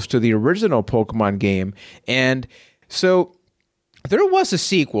 as opposed to the original Pokemon game. And so there was a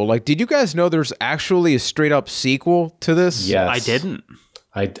sequel. Like, did you guys know there's actually a straight up sequel to this? Yes. I didn't.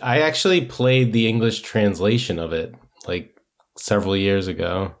 I actually played the English translation of it like several years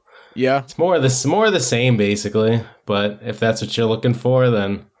ago. Yeah. It's more of the same basically, but if that's what you're looking for,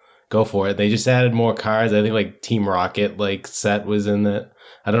 then go for it. They just added more cards. I think like Team Rocket like set was in it.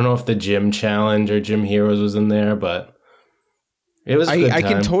 I don't know if the Gym Challenge or Gym Heroes was in there, but it was a good time. I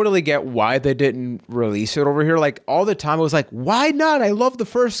can totally get why they didn't release it over here. Like all the time I was like, why not? I love the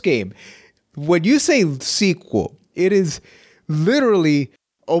first game. When you say sequel, it is literally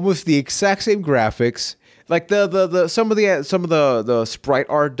almost the exact same graphics. Like some of the sprite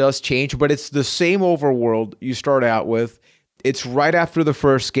art does change, but it's the same overworld you start out with. It's right after the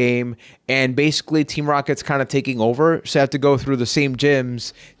first game, and basically Team Rocket's kind of taking over, so you have to go through the same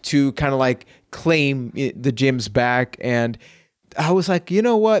gyms to kind of like claim the gyms back. And I was like, you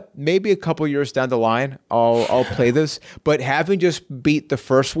know what? Maybe a couple years down the line, I'll play this. But having just beat the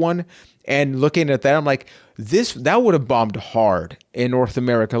first one and looking at that, I'm like, that would have bombed hard in North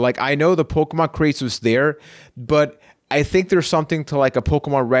America. Like, I know the Pokemon craze was there, but I think there's something to like a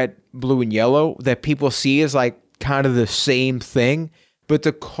Pokemon Red, Blue, and Yellow that people see as like kind of the same thing. But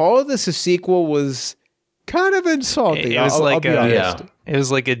to call this a sequel was kind of insulting. I'll be honest. It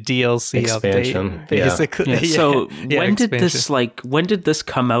was like a DLC expansion update, basically. Yeah. So when expansion. when did this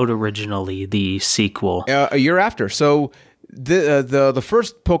come out originally? The sequel? A year after. So the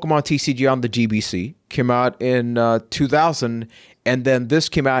first Pokemon TCG on the GBC came out in 2000, and then this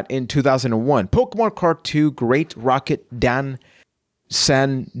came out in 2001. Pokemon Card 2 Great Rocket Dan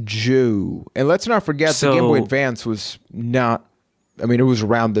Sanju. And let's not forget the Game Boy Advance was not. I mean, it was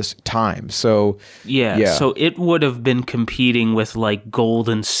around this time, so yeah. So it would have been competing with like Gold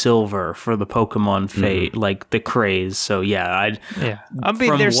and Silver for the Pokemon Fate, like the craze. So I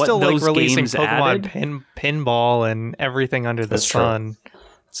mean, they're still like releasing Pokemon pinball and everything under the sun.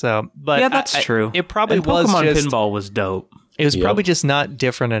 So, but yeah, that's true. It probably and was Pokemon just pinball was dope. It was probably just not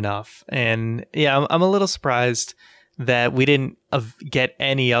different enough, and I'm a little surprised that we didn't get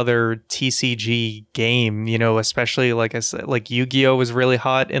any other TCG game, especially like I said, like Yu-Gi-Oh was really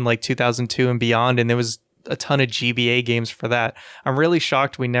hot in like 2002 and beyond, and there was a ton of GBA games for that. I'm really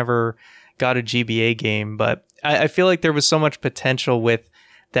shocked we never got a GBA game, but I feel like there was so much potential with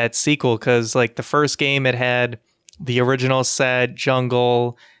that sequel because like the first game, it had the original set,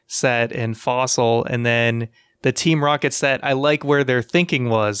 Jungle set, and Fossil, and then the Team Rocket set, I like where their thinking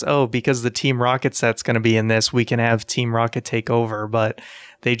was, because the Team Rocket set's going to be in this, we can have Team Rocket take over. But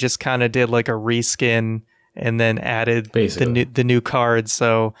they just kind of did like a reskin and then added the new cards.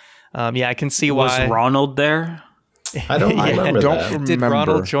 So, I can see why. Was Ronald there? I don't remember. Did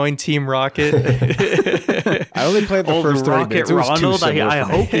Ronald join Team Rocket? I only played the first 30 minutes. It was Ronald, I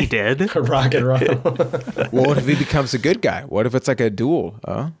hope he did. Rocket Ronald. Well, what if he becomes a good guy? What if it's like a duel?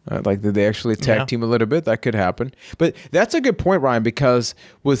 Like, did they actually tag team a little bit? That could happen. But that's a good point, Ryan, because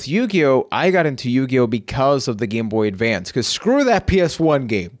with Yu-Gi-Oh, I got into Yu-Gi-Oh because of the Game Boy Advance. Because screw that PS1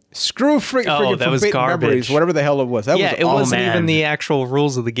 game. Screw freaking that was Forbidden garbage. Memories, whatever the hell it was. That was it wasn't man. even the actual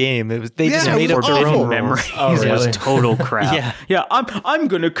rules of the game. It was they just Yeah, made it up was their awful. own Memories Oh, really? was total crap. Yeah. I'm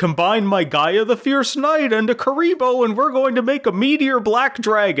gonna combine my Gaia the Fierce Knight and a Karibo, and we're going to make a Meteor Black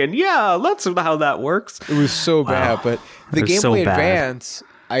Dragon. Yeah, that's how that works. It was so bad, but the It was Game so Boy bad. Advance,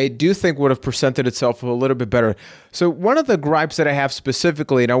 I do think would have presented itself a little bit better. So one of the gripes that I have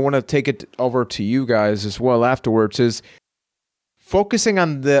specifically, and I want to take it over to you guys as well afterwards, is focusing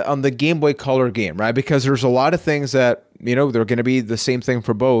on the Game Boy Color game, right? Because there's a lot of things that, they're going to be the same thing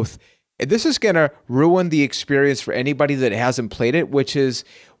for both. And this is going to ruin the experience for anybody that hasn't played it, which is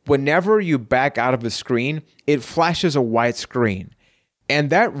whenever you back out of a screen, it flashes a white screen. And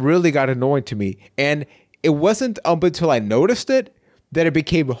that really got annoying to me. And it wasn't up until I noticed it that it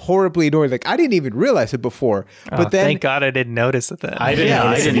became horribly annoying. Like, I didn't even realize it before. But then, thank God I didn't notice it then. I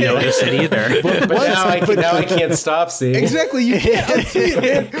didn't notice it either. But now I can't stop seeing it. exactly, you can't unsee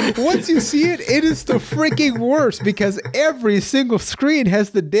it, man. Once you see it, it is the freaking worst because every single screen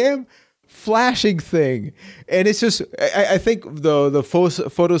has the damn flashing thing. And it's just, I think the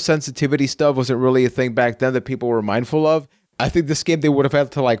photosensitivity stuff wasn't really a thing back then that people were mindful of. I think this game, they would have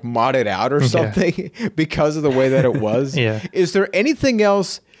had to like mod it out or something because of the way that it was. Yeah. Is there anything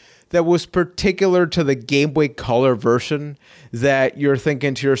else that was particular to the Game Boy Color version that you're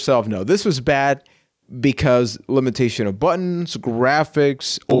thinking to yourself, no, this was bad because limitation of buttons,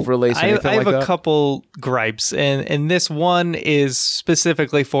 graphics, overlays, anything I have like that? a couple gripes, and this one is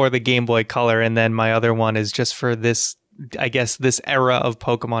specifically for the Game Boy Color, and then my other one is just for this, I guess, this era of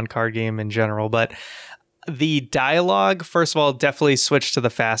Pokemon card game in general. But the dialogue, first of all, definitely switched to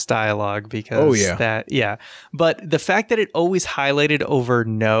the fast dialogue because But the fact that it always highlighted over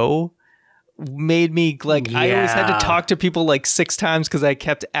no made me like, I always had to talk to people like 6 times because I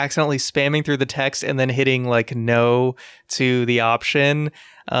kept accidentally spamming through the text and then hitting like no to the option.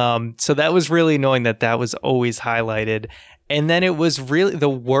 So that was really annoying that was always highlighted. And then it was really the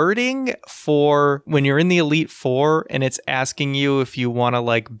wording for when you're in the Elite Four and it's asking you if you want to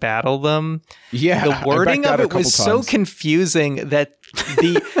like battle them. Yeah, the wording of it was so confusing that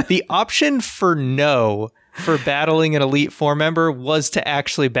the option for no for battling an Elite Four member was to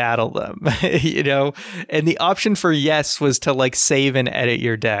actually battle them, and the option for yes was to like save and edit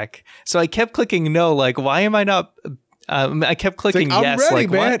your deck. So I kept clicking no, like why am I not? I kept clicking like, yes, I'm ready,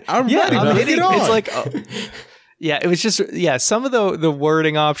 like man. what? I'm ready. I'm hitting. It on. It's like. Yeah, it was just, some of the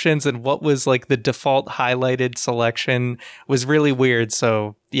wording options and what was like the default highlighted selection was really weird.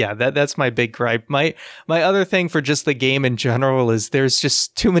 So yeah, that's my big gripe. My other thing for just the game in general is there's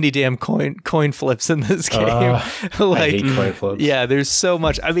just too many damn coin flips in this game. I hate coin flips. Yeah, there's so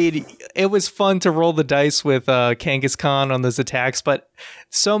much. I mean, it was fun to roll the dice with Kangaskhan on those attacks, but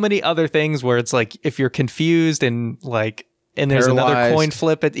so many other things where it's like if you're confused and there's another coin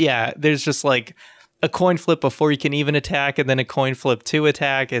flip, there's just like a coin flip before you can even attack and then a coin flip to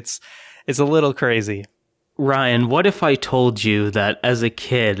attack. It's a little crazy. Ryan, what if I told you that as a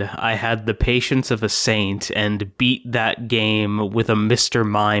kid I had the patience of a saint and beat that game with a Mr.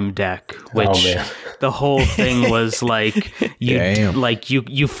 Mime deck, which the whole thing was like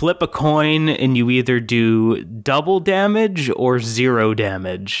you flip a coin and you either do double damage or 0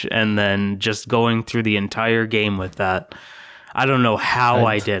 damage, and then just going through the entire game with that. I don't know how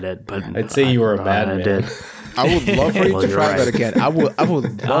I did it, but I'd say you were a madman. I did. I would love for you to try that again. I would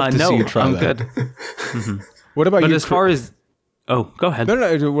love to see you try I'm that. good. What about you? But as far as go ahead. No,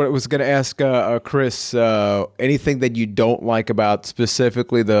 I was going to ask Chris anything that you don't like about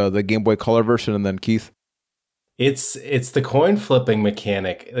specifically the Game Boy Color version, and then Keith. It's the coin flipping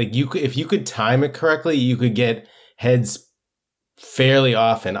mechanic. Like if you could time it correctly, you could get heads fairly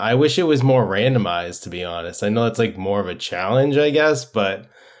often. I wish it was more randomized, to be honest. I know it's like more of a challenge, I guess, but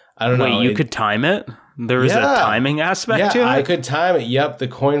I don't know. Wait, you could time it? There was a timing aspect to it? Yeah, I could time it. Yep, the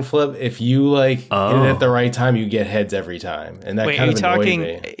coin flip. If you hit it at the right time, you get heads every time, and that kind of annoyed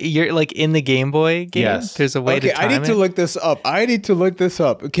me. You're like in the Game Boy game? Yes. There's a way to time I need to look this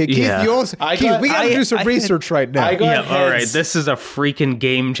up. Okay, Keith, Yeah. Keith, we got to do some research right now. I got heads. All right, this is a freaking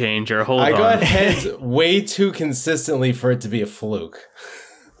game changer. Hold on. I got heads way too consistently for it to be a fluke.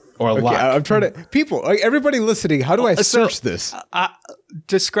 Or luck. I'm trying to everybody listening. How do I search this?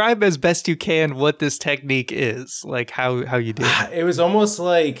 Describe as best you can what this technique is, like how you do it. It was almost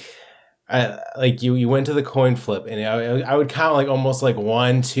like you went to the coin flip, and I would count like almost like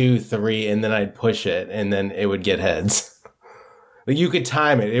 1, 2, 3, and then I'd push it, and then it would get heads. Like you could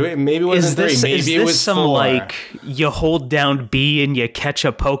time it. Maybe it wasn't 3. Maybe it was some 4. like you hold down B and you catch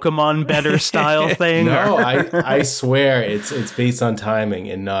a Pokemon better style thing? No, I swear it's based on timing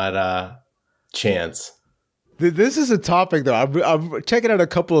and not chance. This is a topic, though. I'm checking out a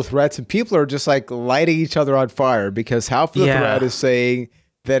couple of threads, and people are just like lighting each other on fire because half of the thread is saying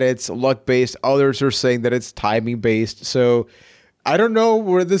that it's luck-based. Others are saying that it's timing-based. So I don't know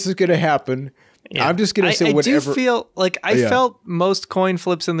where this is going to happen. Yeah. I'm just going to say whatever. I do feel like I felt most coin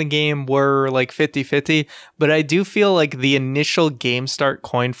flips in the game were like 50-50, but I do feel like the initial game start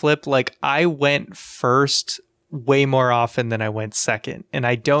coin flip, like I went first way more often than I went second. And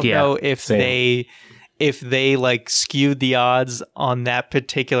I don't know if they like skewed the odds on that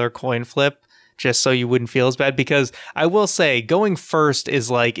particular coin flip just so you wouldn't feel as bad, because I will say going first is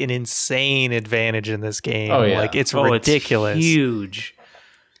like an insane advantage in this game. Oh, yeah. Like it's ridiculous. It's huge.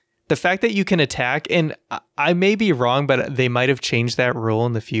 The fact that you can attack, and I may be wrong, but they might have changed that rule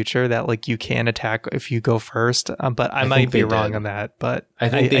in the future that like you can attack if you go first. But I might be wrong on that. But I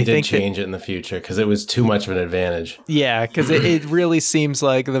think they did change it in the future because it was too much of an advantage. Yeah, because it really seems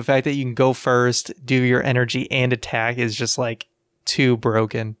like the fact that you can go first, do your energy and attack is just like too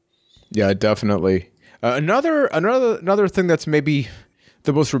broken. Yeah, definitely. Another thing that's maybe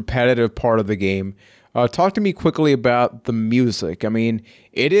the most repetitive part of the game. Talk to me quickly about the music. I mean,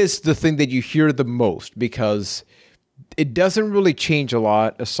 it is the thing that you hear the most because it doesn't really change a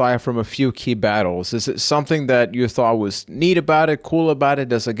lot aside from a few key battles. Is it something that you thought was neat about it, cool about it?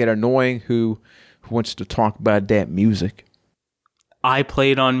 Does it get annoying? Who wants to talk about that music? I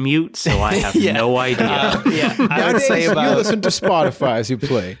played on mute, so I have no idea. I would say about you listen to Spotify as you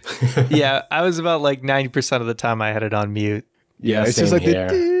play. Yeah, I was about like 90% of the time I had it on mute. Yeah, it's just like Yeah,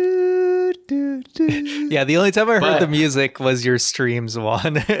 the only time I heard the music was your streams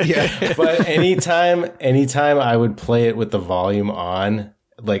one. Yeah, but anytime I would play it with the volume on,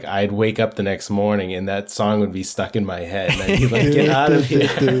 like I'd wake up the next morning and that song would be stuck in my head, and I'd be like, "Get out of here!"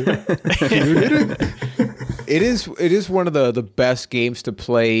 It is one of the best games to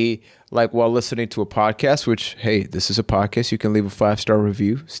play like while listening to a podcast, which, hey, this is a podcast. You can leave a 5-star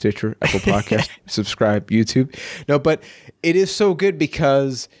review, Stitcher, Apple Podcast, subscribe, YouTube. No, but it is so good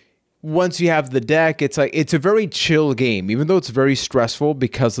because once you have the deck, it's like it's a very chill game, even though it's very stressful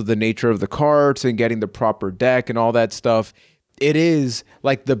because of the nature of the cards and getting the proper deck and all that stuff. It is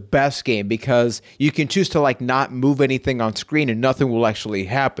like the best game because you can choose to like not move anything on screen and nothing will actually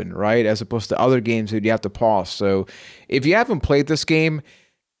happen, right? As opposed to other games that you have to pause. So if you haven't played this game,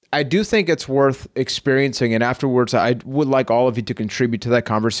 I do think it's worth experiencing. And afterwards, I would like all of you to contribute to that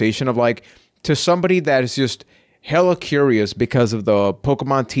conversation of like, to somebody that is just hella curious because of the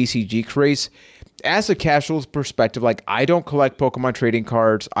Pokemon TCG craze. As a casual perspective, like I don't collect Pokemon trading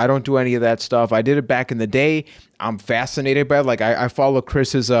cards. I don't do any of that stuff. I did it back in the day. I'm fascinated by it. Like I follow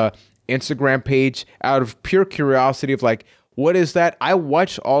Chris's Instagram page out of pure curiosity of like, what is that? I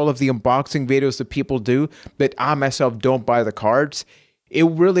watch all of the unboxing videos that people do, but I myself don't buy the cards. It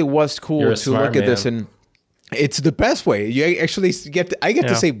really was cool to look at this, and it's the best way. You actually I get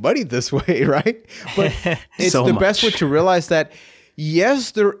to save money this way, right? But it's so the best way to realize that,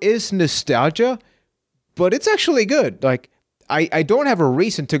 yes, there is nostalgia, but it's actually good. Like, I don't have a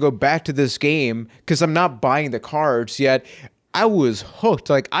reason to go back to this game because I'm not buying the cards yet. I was hooked.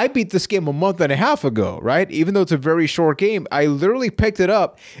 Like, I beat this game a month and a half ago, right? Even though it's a very short game, I literally picked it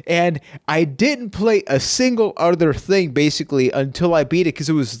up and I didn't play a single other thing basically until I beat it because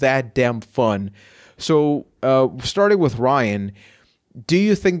it was that damn fun. So, starting with Ryan, do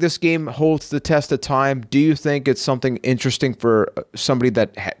you think this game holds the test of time? Do you think it's something interesting for somebody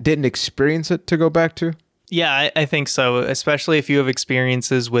that didn't experience it to go back to? Yeah, I think so, especially if you have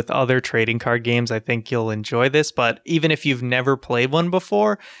experiences with other trading card games. I think you'll enjoy this, but even if you've never played one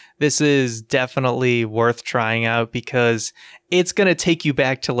before, this is definitely worth trying out because it's going to take you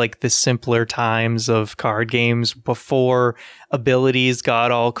back to like the simpler times of card games before abilities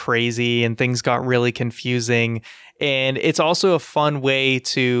got all crazy and things got really confusing. And it's also a fun way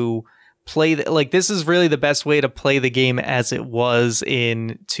to play like this is really the best way to play the game as it was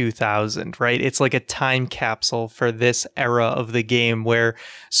in 2000, right? It's like a time capsule for this era of the game where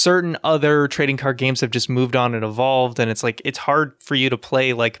certain other trading card games have just moved on and evolved, and it's like it's hard for you to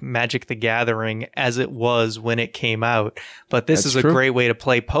play like Magic the Gathering as it was when it came out, but this is a great way to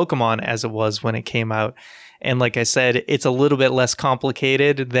play Pokemon as it was when it came out. And like I said, it's a little bit less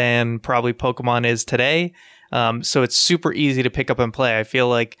complicated than probably Pokemon is today, so it's super easy to pick up and play. I feel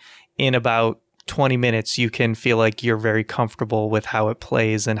like in about 20 minutes, you can feel like you're very comfortable with how it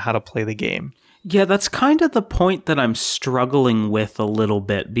plays and how to play the game. Yeah, that's kind of the point that I'm struggling with a little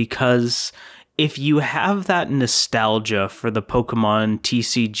bit, because if you have that nostalgia for the Pokemon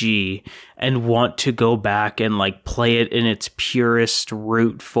TCG and want to go back and like play it in its purest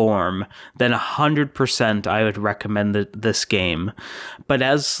root form, then 100% I would recommend this game. But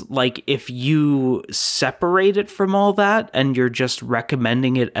as like, if you separate it from all that and you're just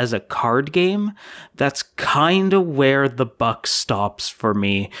recommending it as a card game, that's kind of where the buck stops for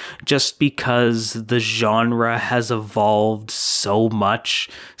me, just because the genre has evolved so much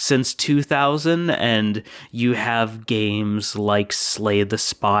since 2000, and you have games like Slay the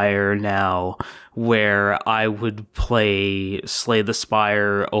Spire now, where I would play Slay the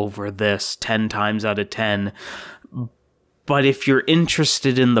Spire over this 10 times out of 10. But if you're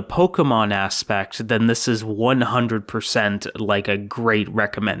interested in the Pokemon aspect, then this is 100% like a great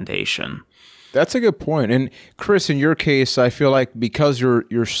recommendation. That's a good point. And Chris, in your case, I feel like because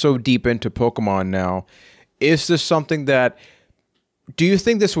you're so deep into Pokemon now, is this something that, do you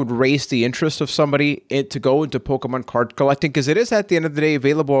think this would raise the interest of somebody to go into Pokemon card collecting? Because it is at the end of the day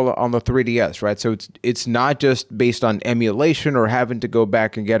available on the 3DS, right? So it's not just based on emulation or having to go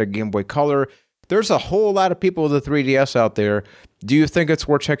back and get a Game Boy Color. There's a whole lot of people with a 3DS out there. Do you think it's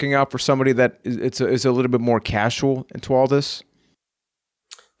worth checking out for somebody that is a little bit more casual into all this?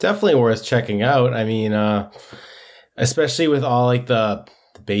 Definitely worth checking out. I mean, especially with all like the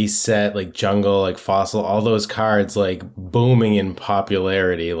base set, like Jungle, like Fossil, all those cards like booming in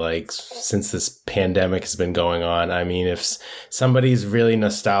popularity, like since this pandemic has been going on. I mean, if somebody's really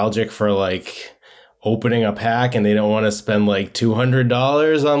nostalgic for like opening a pack and they don't want to spend like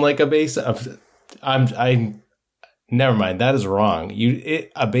 $200 on like a base, never mind. That is wrong.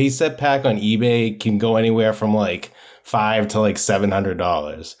 A base set pack on eBay can go anywhere from like $500 to like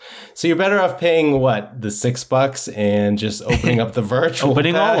 $700. So you're better off paying the $6 and just opening up the virtual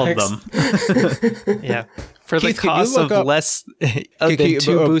opening packs. all of them. Yeah. For Keith, the cost of less than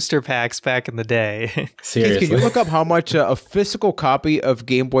two booster packs back in the day. Seriously. Keith, can you look up how much a physical copy of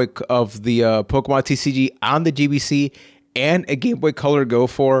Game Boy of the Pokemon TCG on the GBC and a Game Boy Color go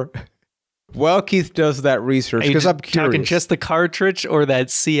for? Well, Keith does that research because I'm curious. Talking just the cartridge or that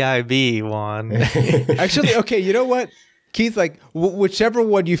CIB one? Actually, okay, you know what, Keith? Like whichever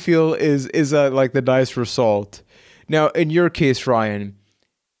one you feel is like the dice result. Now, in your case, Ryan,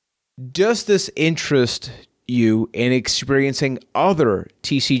 does this interest you in experiencing other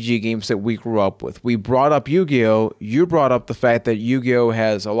TCG games that we grew up with? We brought up Yu-Gi-Oh! You brought up the fact that Yu-Gi-Oh!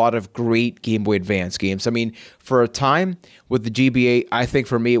 Has a lot of great Game Boy Advance games. I mean, for a time with the GBA, I think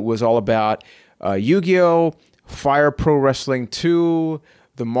for me it was all about Yu-Gi-Oh!, Fire Pro Wrestling 2,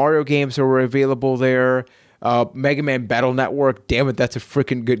 the Mario games that were available there, Mega Man Battle Network. Damn it, that's a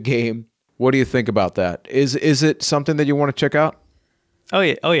freaking good game. What do you think about that? Is it something that you want to check out? Oh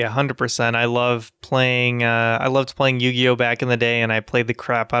yeah, 100%. I love playing. I loved playing Yu-Gi-Oh back in the day, and I played the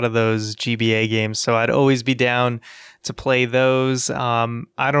crap out of those GBA games. So I'd always be down to play those.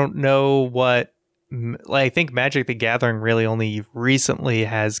 I don't know what. I think Magic the Gathering really only recently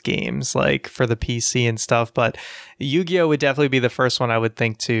has games like for the PC and stuff, but Yu-Gi-Oh would definitely be the first one I would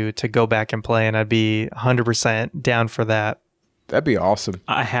think to go back and play, and I'd be 100% down for that. That'd be awesome.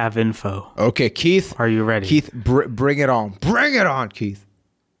 I have info. Okay, Keith. Are you ready? Keith, bring it on. Bring it on, Keith.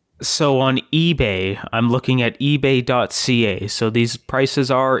 So on eBay, I'm looking at ebay.ca. So these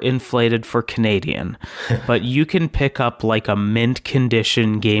prices are inflated for Canadian, but you can pick up like a mint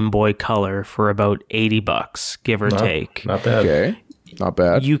condition Game Boy Color for about $80, give or take. Not bad. Okay. Not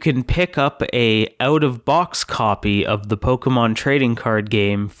bad. You can pick up a out-of-box copy of the Pokemon trading card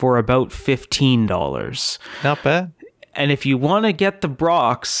game for about $15. Not bad. And if you want to get the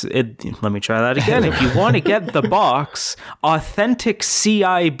box, let me try that again. If you want to get the box, authentic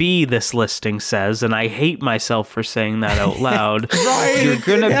CIB, this listing says, and I hate myself for saying that out loud, you're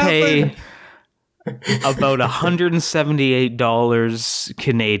going to pay about $178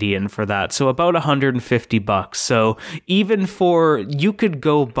 Canadian for that. So about $150. So even you could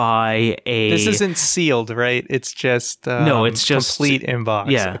go buy a... This isn't sealed, right? It's just... no, it's just... complete inbox.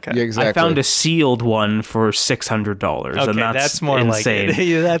 Yeah. Okay. Yeah, exactly. I found a sealed one for $600. Okay, and that's more insane. like it.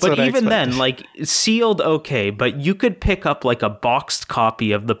 Yeah, that's but what I even expected. then, like sealed, okay, but you could pick up like a boxed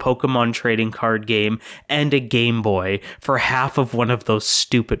copy of the Pokemon trading card game and a Game Boy for half of one of those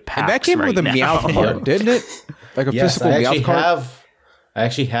stupid packs. And that came right with a now. Meowth card, didn't it? Like a Yes, physical Meowth card? I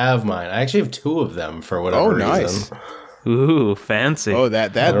actually have mine. I actually have two of them for whatever nice. reason. Ooh, fancy. Oh,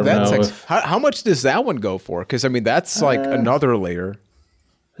 don't that's know how much does that one go for? Because I mean, that's like another layer.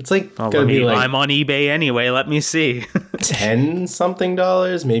 It's like Well, gonna be like I'm on eBay anyway. Let me see. $10-something,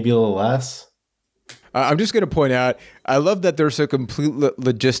 maybe a little less. I'm just going to point out, I love that there's a complete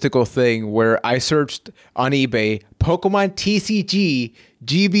logistical thing where I searched on eBay Pokemon TCG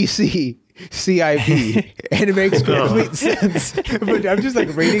GBC, CIB, and it makes complete sense. But I'm just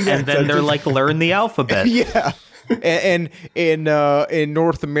like reading that. And then they're like, learn the alphabet. Yeah. And in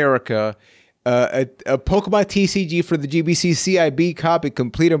North America, a Pokemon TCG for the GBC CIB copy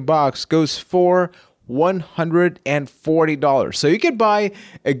complete in box goes for $140. So you could buy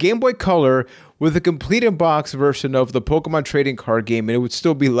a Game Boy Color with a complete in box version of the Pokemon trading card game, and it would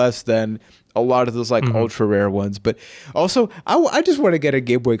still be less than a lot of those like ultra rare ones. But also, I just want to get a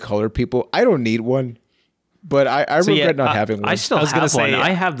Game Boy Color, people. I don't need one, but I regret not having one. I still have one.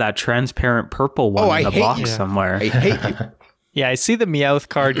 I have that transparent purple one in the box somewhere. I hate you. Yeah, I see the Meowth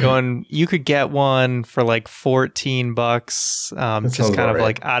card going. You could get one for like $14, just kind of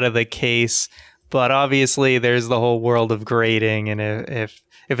like out of the case. But obviously, there's the whole world of grading, and if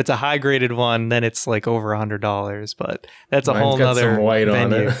it's a high graded one, then it's like over $100. But that's a whole nother white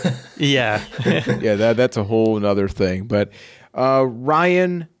venue. on it. Yeah, yeah, that's a whole nother thing. But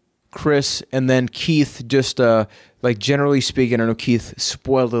Ryan, Chris, and then Keith. Just like generally speaking, I know Keith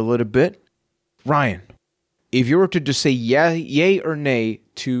spoiled a little bit. Ryan, if you were to just say yay or nay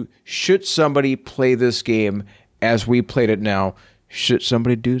to should somebody play this game as we played it now, should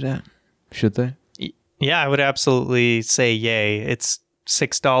somebody do that? Should they? Yeah, I would absolutely say yay. It's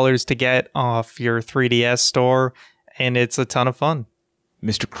 $6 to get off your 3DS store, and it's a ton of fun.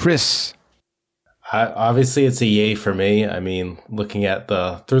 Mr. Chris. Obviously, it's a yay for me. I mean, looking at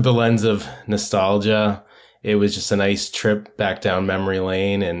through the lens of nostalgia, it was just a nice trip back down memory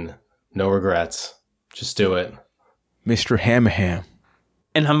lane, and no regrets. Just do it. Mr. Hamaham.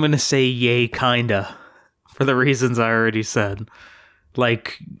 And I'm going to say yay, kinda, for the reasons I already said.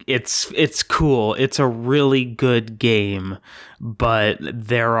 Like, it's cool. It's a really good game, but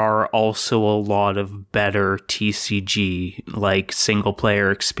there are also a lot of better TCG, like,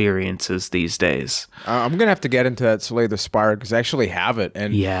 single-player experiences these days. I'm going to have to get into that Slay the Spire, because I actually have it.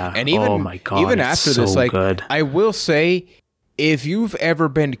 And yeah. And even, oh, my God. Even after so this, like, good. I will say, if you've ever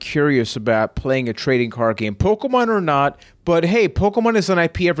been curious about playing a trading card game, Pokemon or not, but hey, Pokemon is an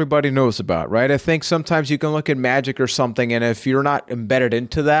IP everybody knows about, right? I think sometimes you can look at Magic or something, and if you're not embedded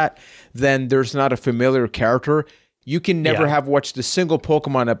into that, then there's not a familiar character. You can never have watched a single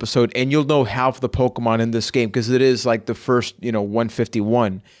Pokemon episode, and you'll know half the Pokemon in this game, because it is like the first,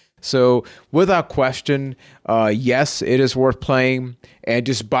 151. So without question, yes, it is worth playing, and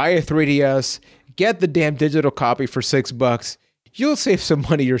just buy a 3DS, get the damn digital copy for $6. You'll save some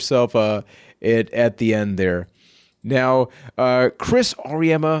money yourself at the end there. Now, Chris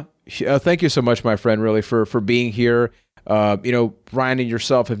Auriemma, thank you so much, my friend, really, for being here. Ryan and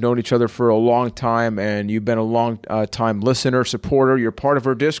yourself have known each other for a long time, and you've been a long time listener, supporter. You're part of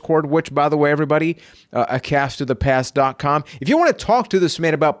our Discord, which, by the way, everybody, acastofthepast.com. If you want to talk to this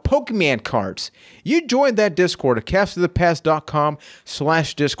man about Pokemon cards, you join that Discord,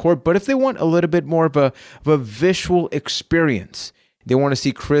 acastofthepast.com/Discord. But if they want a little bit more of a visual experience, they want to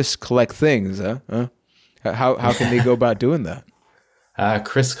see Chris collect things, How can they go about doing that?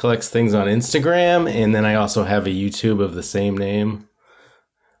 Chris collects things on Instagram, and then I also have a YouTube of the same name.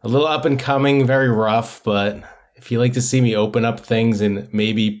 A little up and coming, very rough, but if you like to see me open up things and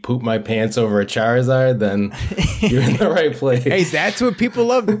maybe poop my pants over a Charizard, then you're in the right place. Hey, that's what people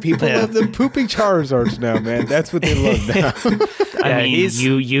love. People love the pooping Charizards now, man. That's what they love now. I mean,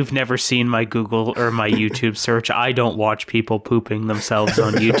 you've never seen my Google or my YouTube search. I don't watch people pooping themselves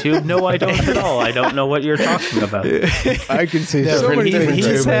on YouTube. No, I don't at all. I don't know what you're talking about. I can see so many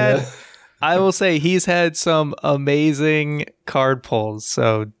things. I will say he's had some amazing card pulls.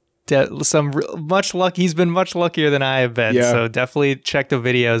 So much luck. He's been much luckier than I have been. Yeah. So definitely check the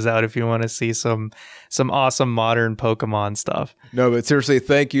videos out if you want to see some awesome modern Pokemon stuff. No, but seriously,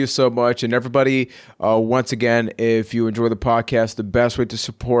 thank you so much. And everybody, once again, if you enjoy the podcast, the best way to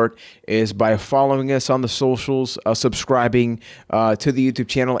support is by following us on the socials, subscribing to the YouTube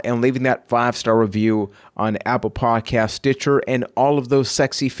channel, and leaving that 5-star review on Apple Podcasts, Stitcher, and all of those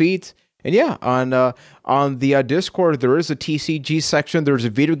sexy feeds. And yeah, on the Discord, there is a TCG section, there's a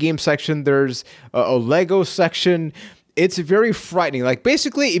video game section, there's a Lego section. It's very frightening. Like,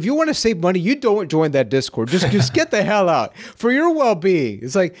 basically, if you want to save money, you don't join that Discord. Just get the hell out for your well-being.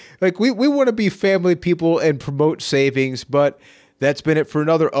 It's like we want to be family people and promote savings, but that's been it for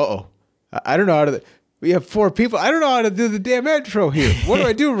another. I don't know how to. We have 4 people. I don't know how to do the damn intro here. What do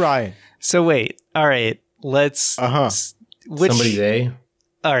I do, Ryan? So wait. All right. Let's. Somebody's A.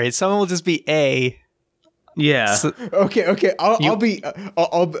 All right, someone will just be A. Yeah. So, okay. I'll be.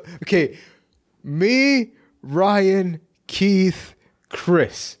 Okay. Me, Ryan, Keith,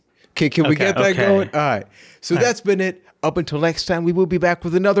 Chris. Okay, can we get that going? All right. So that's been it. Up until next time, we will be back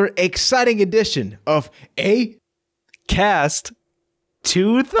with another exciting edition of A Cast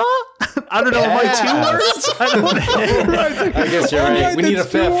to the I don't know. Am I two words? I don't know. I guess you're right. We need a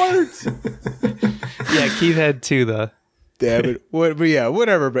fifth. Yeah, Keith had 2 though. Damn it. But yeah,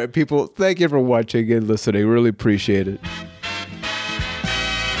 whatever, but people, thank you for watching and listening. Really appreciate it.